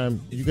between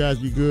time, you guys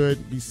be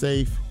good, be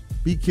safe,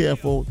 be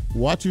careful,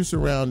 watch your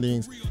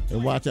surroundings,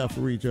 and watch out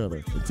for each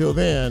other. Until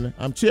then,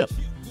 I'm Chip,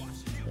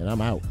 and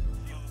I'm out.